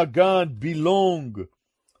Lord our God belong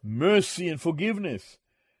mercy and forgiveness,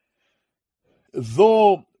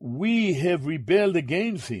 though we have rebelled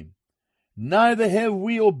against him, neither have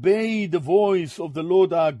we obeyed the voice of the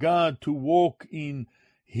Lord our God to walk in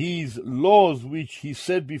his laws which he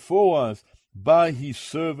set before us by his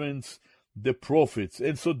servants the prophets.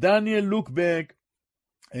 And so Daniel looked back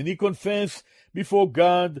and he confessed before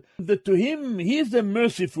God that to him, he is the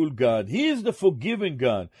merciful God, he is the forgiving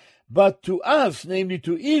God. But to us, namely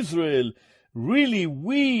to Israel,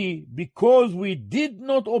 really because we did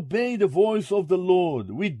not obey the voice of the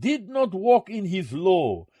Lord, we did not walk in his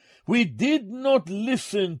law, we did not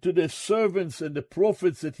listen to the servants and the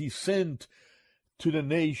prophets that he sent to the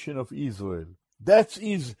nation of Israel. That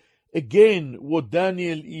is again what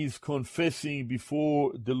Daniel is confessing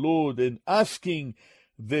before the Lord and asking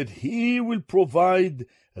that he will provide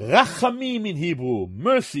rachamim in Hebrew,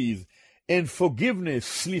 mercies and forgiveness,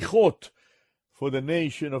 slichot, for the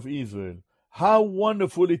nation of Israel. How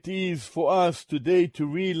wonderful it is for us today to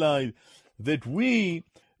realize that we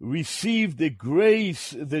receive the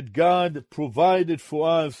grace that God provided for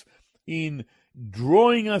us in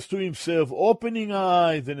drawing us to himself, opening our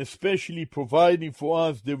eyes, and especially providing for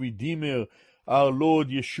us the Redeemer, our Lord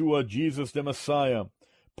Yeshua, Jesus the Messiah.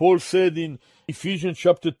 Paul said in Ephesians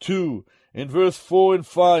chapter 2 and verse 4 and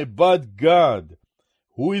 5, but God,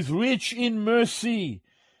 who is rich in mercy,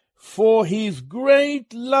 for his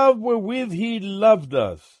great love wherewith he loved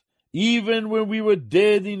us, even when we were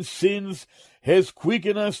dead in sins, has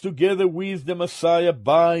quickened us together with the Messiah.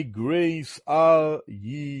 By grace are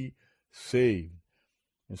ye saved.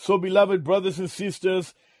 And so, beloved brothers and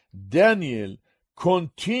sisters, Daniel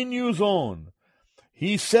continues on.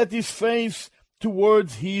 He set his face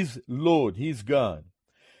towards his Lord, his God.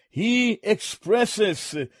 He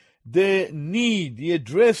expresses the need. He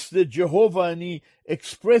addressed the Jehovah, and he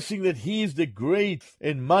expressing that he is the great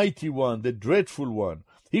and mighty one, the dreadful one.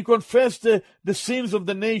 He confessed the sins of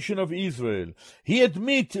the nation of Israel. He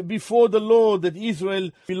admitted before the Lord that Israel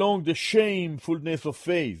belonged to shamefulness of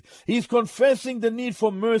faith. He is confessing the need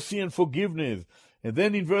for mercy and forgiveness. And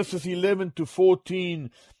then in verses 11 to 14,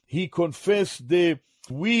 he confessed that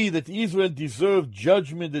Israel deserved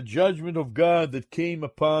judgment, the judgment of God that came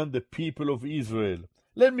upon the people of Israel.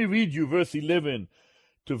 Let me read you verse 11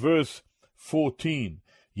 to verse 14.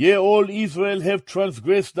 Yea, all Israel have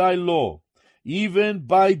transgressed thy law, even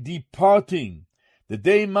by departing, that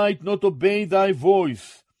they might not obey thy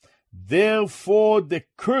voice. Therefore the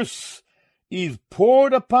curse is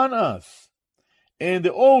poured upon us, and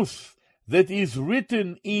the oath that is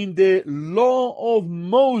written in the law of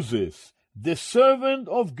Moses, the servant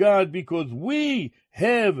of God, because we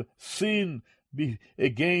have sinned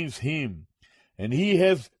against him. And he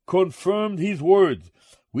has confirmed his words,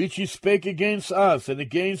 which he spake against us and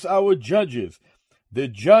against our judges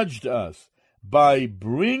that judged us, by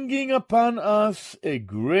bringing upon us a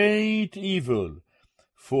great evil.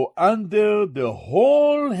 For under the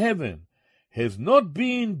whole heaven has not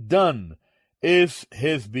been done as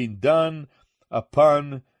has been done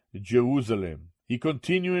upon Jerusalem. He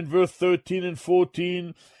continued in verse 13 and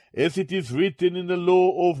 14, as it is written in the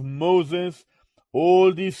law of Moses,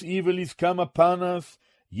 all this evil is come upon us,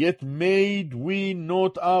 yet made we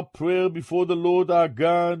not our prayer before the Lord our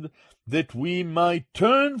God, that we might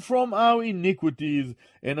turn from our iniquities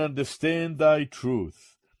and understand thy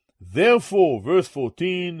truth. Therefore, verse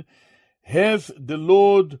 14, has the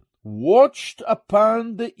Lord watched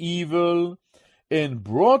upon the evil and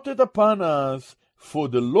brought it upon us, for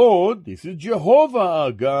the Lord, this is Jehovah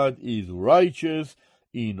our God, is righteous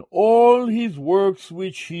in all his works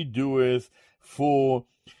which he doeth, for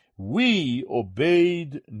we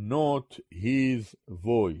obeyed not his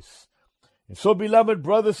voice. And so, beloved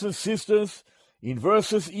brothers and sisters, in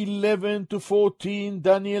verses 11 to 14,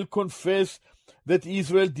 Daniel confessed that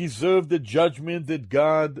Israel deserved the judgment that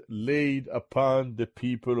God laid upon the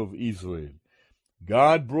people of Israel.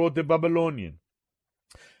 God brought the Babylonian,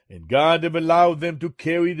 and God have allowed them to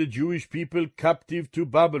carry the Jewish people captive to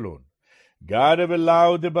Babylon. God have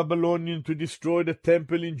allowed the Babylonians to destroy the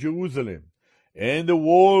temple in Jerusalem and the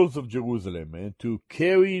walls of Jerusalem, and to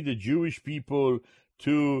carry the Jewish people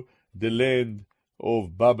to the land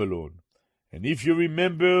of Babylon. And if you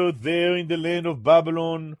remember, there in the land of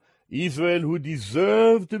Babylon, Israel, who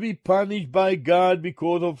deserved to be punished by God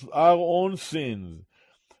because of our own sins.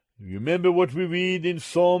 Remember what we read in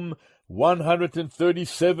Psalm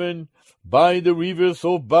 137, by the rivers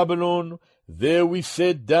of Babylon, there we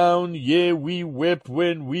sat down, yea, we wept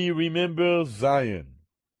when we remember Zion.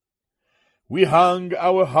 We hung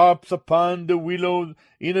our harps upon the willows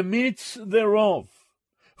in the midst thereof.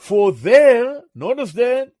 For there, notice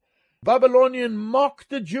that, Babylonian mocked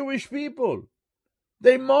the Jewish people.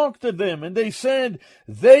 They mocked at them, and they said,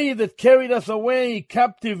 they that carried us away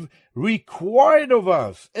captive required of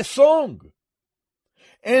us a song,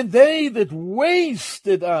 and they that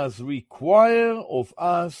wasted us require of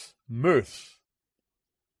us mirth,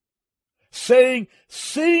 saying,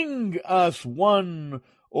 sing us one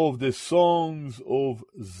of the songs of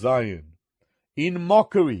Zion. In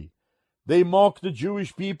mockery, they mocked the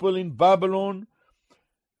Jewish people in Babylon,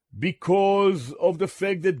 because of the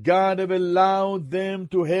fact that God have allowed them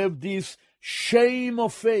to have this shame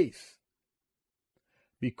of faith.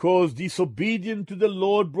 Because disobedience to the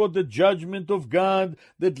Lord brought the judgment of God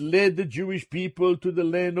that led the Jewish people to the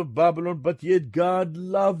land of Babylon, but yet God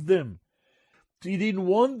loved them. He didn't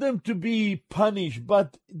want them to be punished,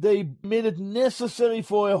 but they made it necessary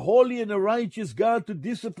for a holy and a righteous God to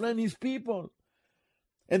discipline his people.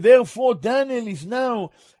 And therefore Daniel is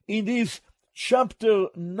now in this Chapter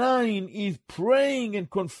 9 is praying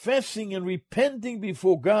and confessing and repenting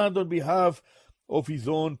before God on behalf of his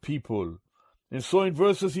own people. And so in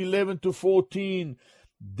verses 11 to 14,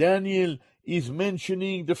 Daniel is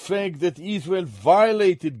mentioning the fact that Israel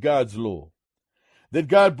violated God's law, that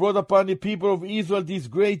God brought upon the people of Israel this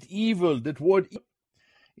great evil. That word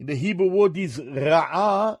in the Hebrew word is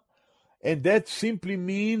ra'ah, and that simply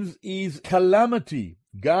means is calamity.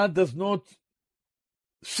 God does not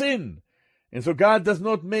sin. And so God does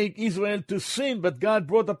not make Israel to sin, but God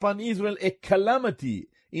brought upon Israel a calamity.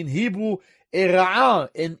 In Hebrew, a ra'ah,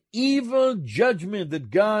 an evil judgment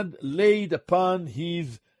that God laid upon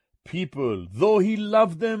his people. Though he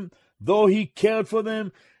loved them, though he cared for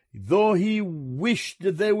them, though he wished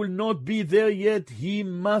that they will not be there yet, he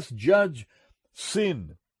must judge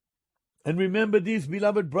sin. And remember this,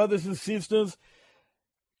 beloved brothers and sisters,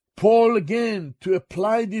 Paul again, to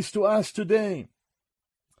apply this to us today.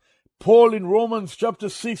 Paul in Romans chapter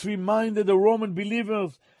 6 reminded the Roman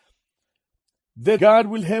believers that God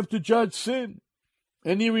will have to judge sin.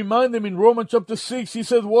 And he reminded them in Romans chapter 6, he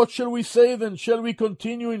said, what shall we say then? Shall we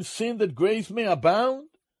continue in sin that grace may abound?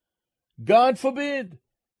 God forbid.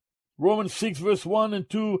 Romans 6 verse 1 and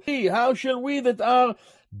 2, how shall we that are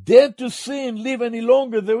dead to sin live any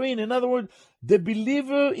longer therein? In other words, the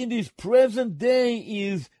believer in this present day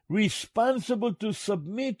is responsible to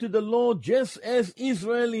submit to the Lord, just as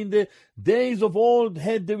Israel in the days of old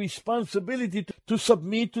had the responsibility to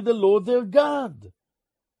submit to the Lord their God.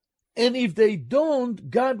 And if they don't,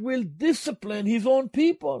 God will discipline his own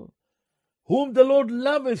people. Whom the Lord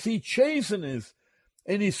loveth, he chasteneth,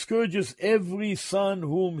 and he scourges every son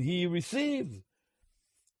whom he receives.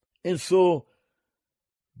 And so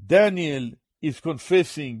Daniel is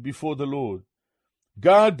confessing before the Lord.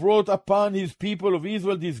 God brought upon his people of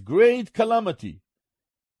Israel this great calamity.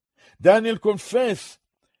 Daniel confessed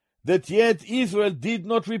that yet Israel did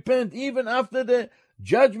not repent. Even after the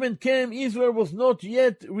judgment came, Israel was not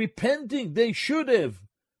yet repenting. They should have.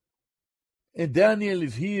 And Daniel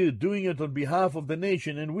is here doing it on behalf of the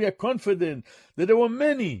nation. And we are confident that there were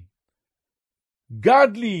many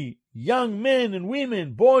godly young men and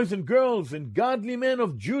women, boys and girls, and godly men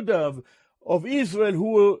of Judah, of Israel,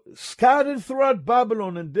 who were scattered throughout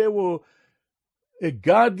Babylon, and there were a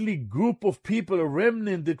godly group of people, a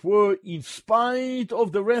remnant that were, in spite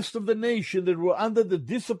of the rest of the nation, that were under the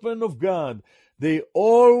discipline of God. They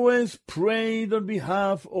always prayed on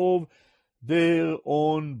behalf of their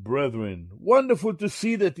own brethren. Wonderful to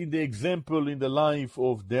see that in the example in the life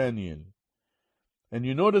of Daniel. And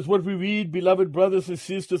you notice what we read, beloved brothers and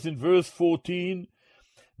sisters, in verse 14.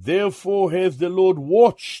 Therefore has the Lord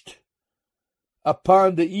watched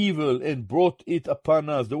upon the evil and brought it upon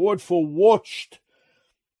us. The word for watched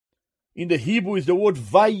in the Hebrew is the word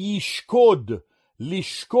vayishkod.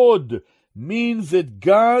 Lishkod means that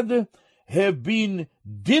God have been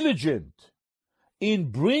diligent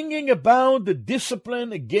in bringing about the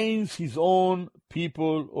discipline against his own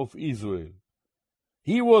people of Israel.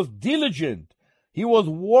 He was diligent. He was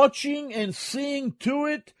watching and seeing to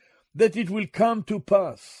it that it will come to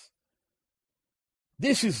pass.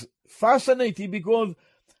 This is fascinating because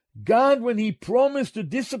God, when he promised to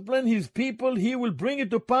discipline his people, he will bring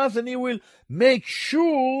it to pass, and he will make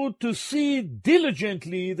sure to see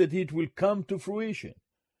diligently that it will come to fruition.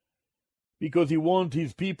 Because he wants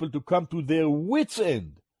his people to come to their wits'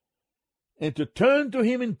 end and to turn to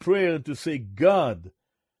him in prayer and to say, God,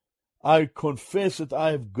 I confess that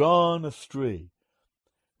I have gone astray.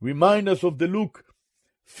 Remind us of the Luke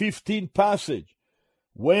 15 passage,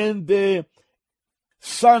 when the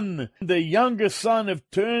younger son, have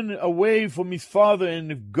turned away from his father and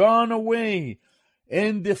have gone away,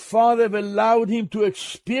 and the father have allowed him to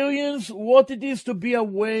experience what it is to be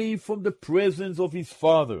away from the presence of his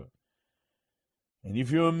father. And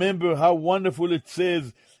if you remember how wonderful it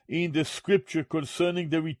says in the scripture concerning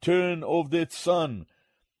the return of that son,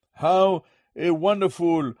 how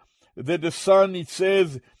wonderful that the son, it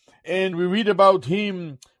says, and we read about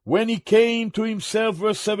him, when he came to himself,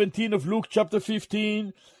 verse 17 of Luke chapter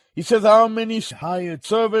 15, he says, how many hired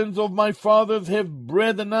servants of my father's have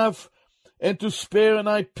bread enough and to spare, and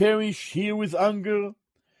I perish here with hunger?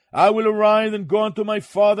 I will arise and go unto my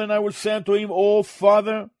father, and I will say unto him, O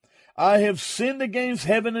Father, I have sinned against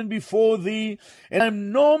heaven and before thee, and I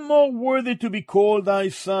am no more worthy to be called thy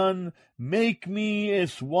son. Make me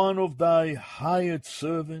as one of thy hired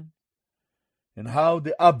servants. And how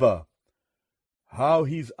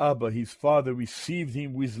his Abba, his father, received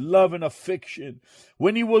him with love and affection.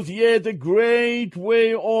 When he was yet a great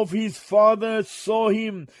way off, his father saw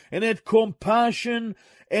him and had compassion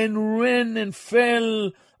and ran and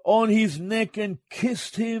fell on his neck and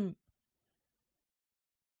kissed him.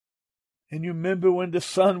 And you remember when the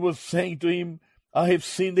son was saying to him, I have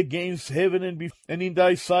sinned against heaven and in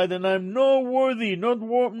thy sight, and I am no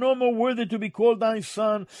more worthy to be called thy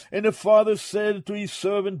son. And the father said to his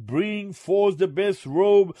servant, bring forth the best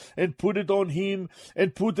robe, and put it on him,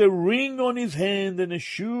 and put a ring on his hand, and a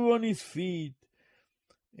shoe on his feet.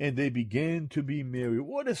 And they began to be merry.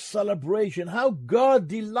 What a celebration! How God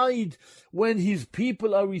delights when his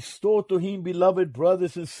people are restored to him, beloved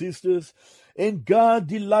brothers and sisters. And God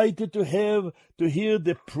delighted to hear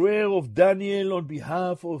the prayer of Daniel on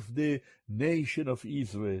behalf of the nation of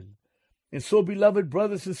Israel. And so, beloved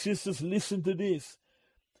brothers and sisters, listen to this.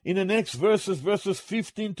 In the next verses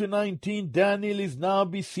 15 to 19, Daniel is now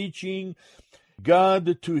beseeching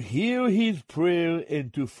God to hear his prayer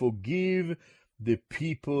and to forgive the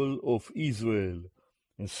people of Israel.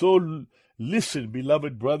 And so, listen,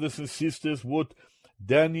 beloved brothers and sisters, what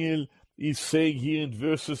Daniel is saying here in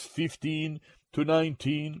verses 15 to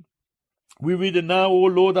 19. We read, and now, O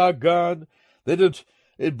Lord our God, that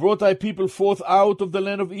it brought thy people forth out of the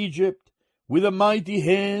land of Egypt with a mighty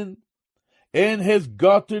hand, and has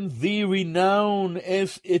gotten thee renown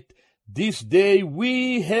as it this day.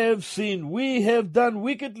 We have sinned, we have done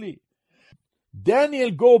wickedly.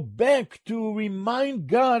 Daniel go back to remind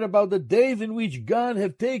God about the days in which God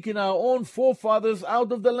had taken our own forefathers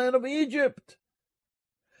out of the land of Egypt.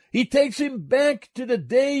 He takes him back to the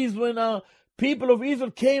days when our people of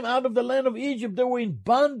Israel came out of the land of Egypt. They were in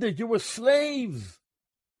bondage. They were slaves.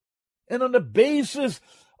 And on the basis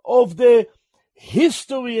of the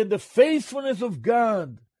history and the faithfulness of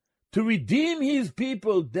God to redeem his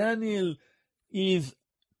people, Daniel is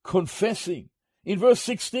confessing. In verse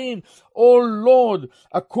 16, O Lord,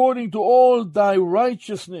 according to all thy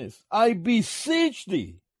righteousness, I beseech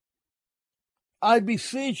thee,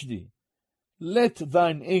 let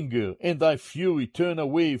thine anger and thy fury turn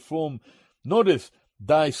away from, notice,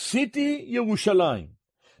 thy city, Jerusalem,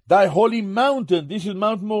 thy holy mountain, this is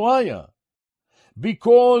Mount Moriah,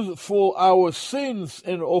 because for our sins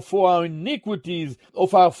and for our iniquities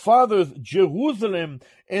of our fathers, Jerusalem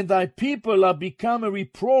and thy people are become a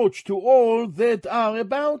reproach to all that are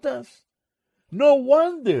about us. No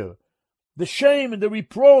wonder the shame and the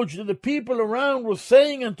reproach that the people around were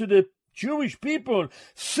saying unto the Jewish people,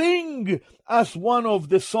 sing us one of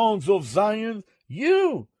the songs of Zion.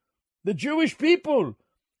 You, the Jewish people,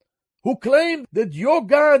 who claim that your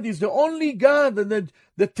God is the only God and that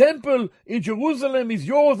the temple in Jerusalem is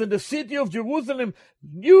yours and the city of Jerusalem,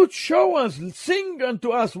 you show us, sing unto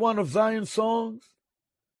us one of Zion's songs.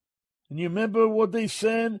 And you remember what they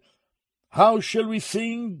said? How shall we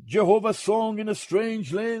sing Jehovah's song in a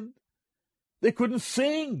strange land? They couldn't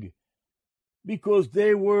sing because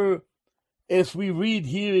they were, as we read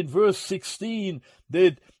here in verse 16,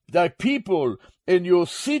 that thy people and your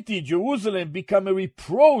city, Jerusalem, become a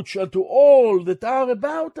reproach unto all that are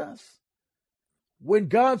about us. When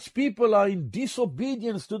God's people are in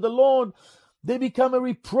disobedience to the Lord, they become a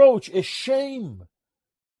reproach, a shame.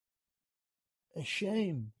 A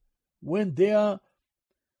shame when they are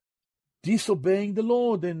disobeying the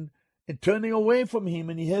Lord and turning away from Him,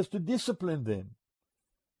 and He has to discipline them.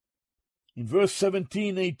 In verse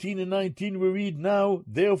 17, 18, and 19 we read, "Now,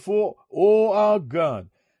 therefore, O our God,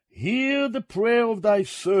 hear the prayer of thy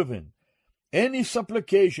servant, and his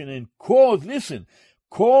supplication, and cause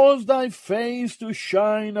thy face to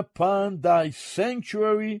shine upon thy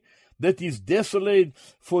sanctuary that is desolate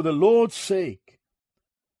for the Lord's sake."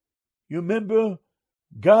 You remember,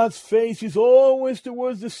 God's face is always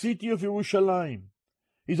towards the city of Jerusalem.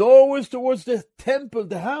 He's always towards the temple,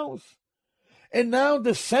 the house. And now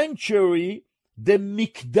the sanctuary, the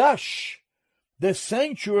Mikdash, the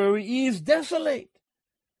sanctuary is desolate.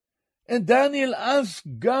 And Daniel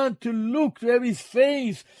asked God to look, to have His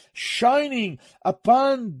face shining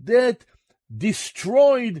upon that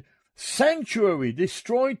destroyed sanctuary,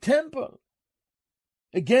 destroyed temple.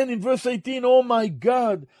 Again in verse 18, "O my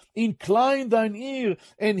God, incline thine ear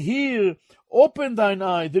and hear, open thine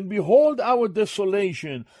eyes and behold our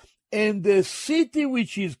desolation, and the city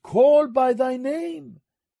which is called by thy name."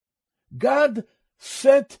 God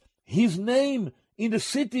set His name in the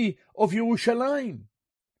city of Jerusalem,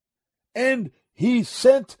 and He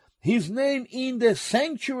set His name in the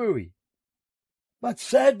sanctuary. But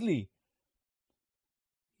sadly,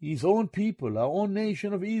 His own people, our own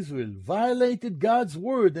nation of Israel, violated God's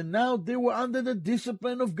word, and now they were under the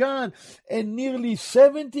discipline of God. And nearly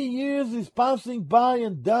 70 years is passing by,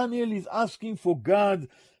 and Daniel is asking for God's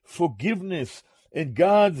forgiveness and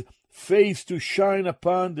God's face to shine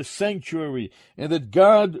upon the sanctuary, and that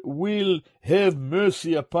God will have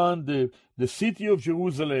mercy upon the city of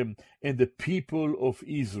Jerusalem and the people of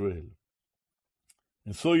Israel.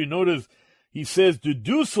 And so you notice he says to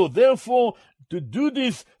do so, therefore, to do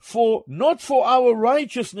this not for our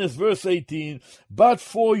righteousness, verse 18, but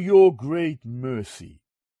for your great mercy.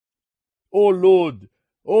 O Lord,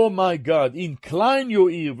 O my God, incline your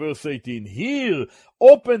ear, verse 18, hear,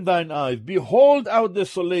 open thine eyes, behold our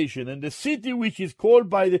desolation, and the city which is called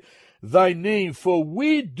by thy name, for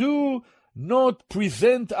we do not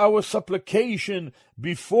present our supplication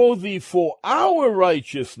before thee for our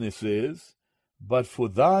righteousnesses, but for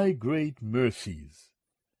thy great mercies.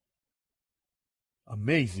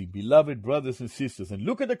 Amazing, beloved brothers and sisters. And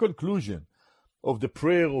look at the conclusion of the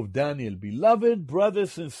prayer of Daniel. Beloved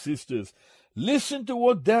brothers and sisters, listen to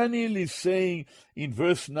what Daniel is saying in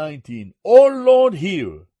verse 19. O Lord,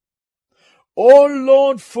 hear. O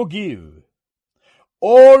Lord, forgive.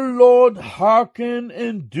 O Lord, hearken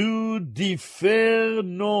and do defer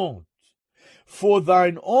not. For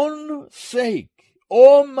thine own sake,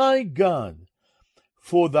 O my God,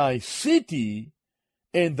 for thy city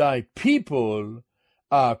and thy people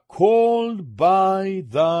are called by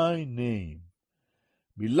thy name.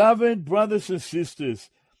 Beloved brothers and sisters,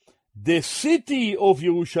 the city of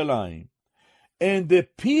Jerusalem and the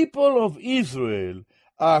people of Israel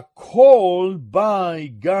are called by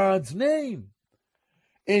God's name.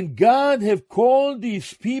 And God have called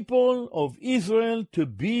these people of Israel to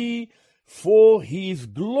be for His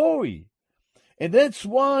glory. And that's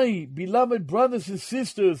why, beloved brothers and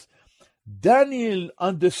sisters, Daniel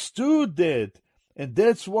understood that, and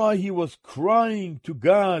that's why he was crying to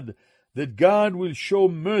God that God will show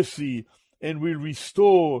mercy and will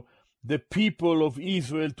restore the people of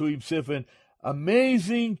Israel to Himself. And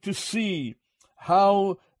amazing to see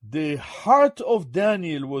how the heart of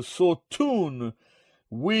Daniel was so tuned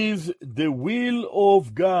with the will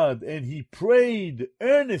of God, and he prayed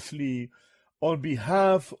earnestly on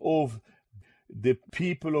behalf of the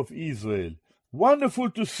people of Israel. Wonderful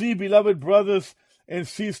to see, beloved brothers and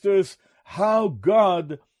sisters, how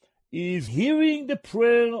God is hearing the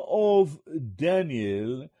prayer of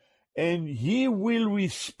Daniel, and He will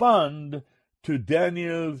respond to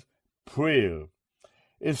Daniel's prayer.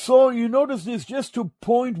 And so you notice this, just to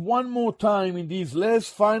point one more time in these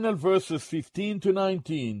last final verses, 15 to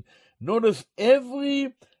 19. Notice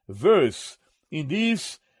every verse in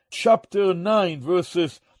this chapter 9,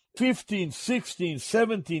 verses 15, 16,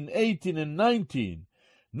 17, 18, and 19.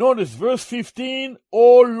 Notice verse 15,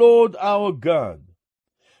 O Lord our God.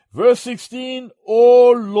 Verse 16,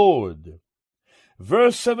 O Lord.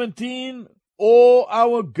 Verse 17, O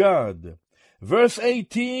our God. Verse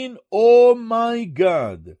 18, O my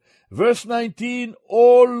God. Verse 19,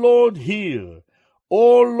 O Lord, hear.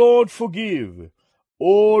 O Lord, forgive.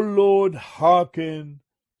 O Lord, hearken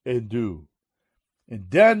and do. And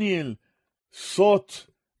Daniel sought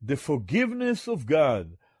the forgiveness of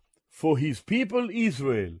God for his people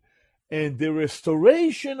Israel, and the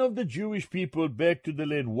restoration of the Jewish people back to the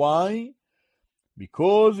land. Why?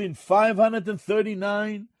 Because in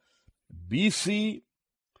 539 BC,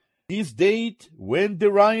 this date, when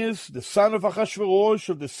Darius, the son of Ahasuerus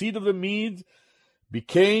of the seed of the Medes,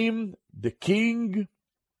 became the king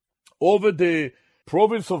over the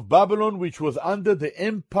province of Babylon, which was under the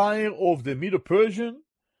empire of the Medo-Persian,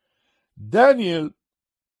 Daniel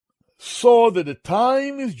saw that the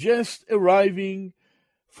time is just arriving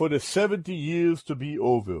for the 70 years to be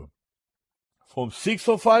over. From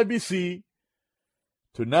 605 BC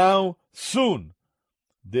to now, soon,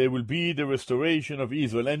 there will be the restoration of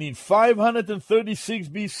Israel. And in 536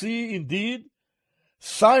 BC, indeed,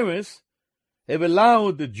 Cyrus have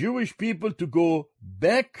allowed the Jewish people to go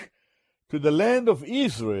back to the land of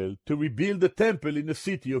Israel to rebuild the temple in the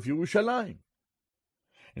city of Jerusalem.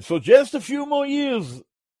 And so just a few more years,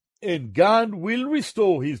 and God will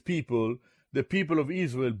restore his people, the people of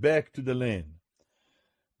Israel, back to the land.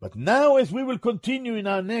 But now, as we will continue in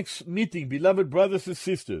our next meeting, beloved brothers and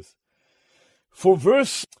sisters, from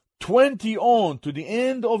verse 20 on to the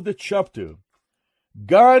end of the chapter,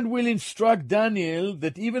 God will instruct Daniel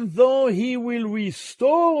that even though he will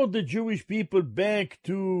restore the Jewish people back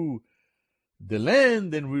to the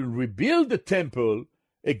land and will rebuild the temple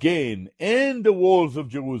again and the walls of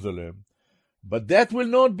Jerusalem, but that will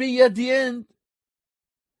not be at the end,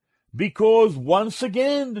 because once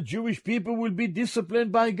again the Jewish people will be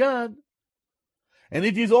disciplined by God. And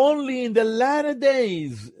it is only in the latter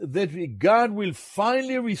days that God will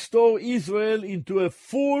finally restore Israel into a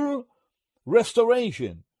full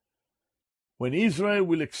restoration, when Israel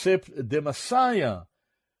will accept the Messiah,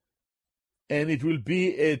 and it will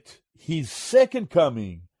be at his second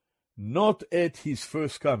coming, not at his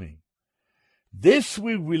first coming. This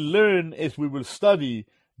we will learn as we will study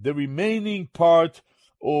the remaining part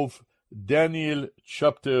of Daniel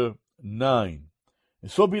chapter 9. And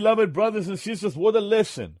so, beloved brothers and sisters, what a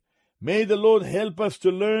lesson. May the Lord help us to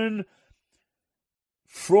learn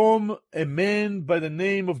from a man by the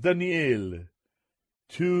name of Daniel,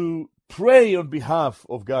 to pray on behalf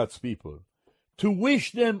of God's people, to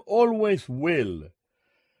wish them always well,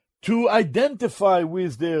 to identify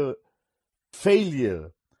with their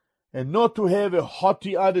failure, and not to have a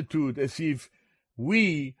haughty attitude as if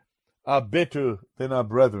we are better than our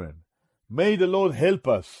brethren. May the Lord help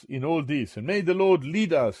us in all this, and may the Lord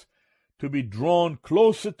lead us to be drawn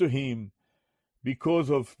closer to him, because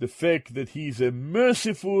of the fact that he is a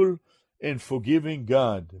merciful and forgiving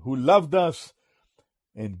God who loved us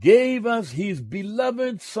and gave us his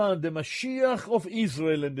beloved Son, the Mashiach of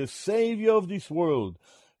Israel and the Savior of this world,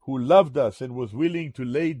 who loved us and was willing to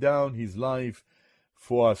lay down his life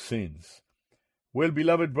for our sins. Well,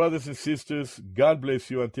 beloved brothers and sisters, God bless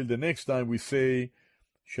you. Until the next time, we say,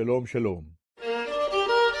 Shalom, Shalom.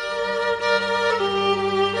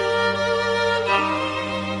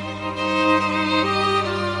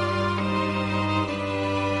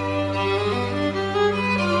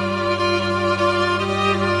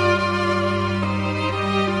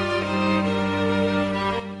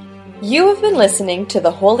 You have been listening to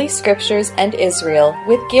the Holy Scriptures and Israel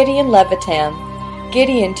with Gideon Levitan.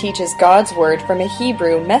 Gideon teaches God's Word from a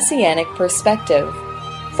Hebrew Messianic perspective.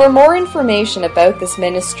 For more information about this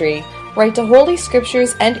ministry, write to Holy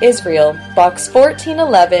Scriptures and Israel, Box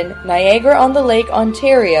 1411, Niagara-on-the-Lake,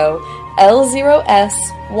 Ontario,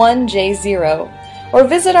 L0S1J0, or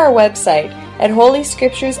visit our website at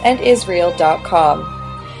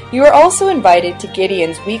holyscripturesandisrael.com. You are also invited to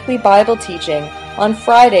Gideon's weekly Bible teaching on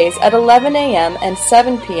Fridays at 11 a.m. and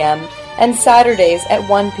 7 p.m. and Saturdays at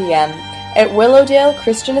 1 p.m. at Willowdale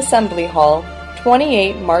Christian Assembly Hall,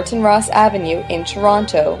 28 Martin Ross Avenue in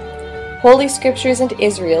Toronto. Holy Scriptures and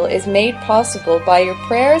Israel is made possible by your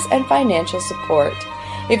prayers and financial support.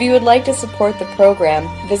 If you would like to support the program,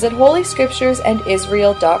 visit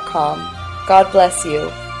holyscripturesandisrael.com. God bless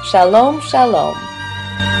you. Shalom, shalom.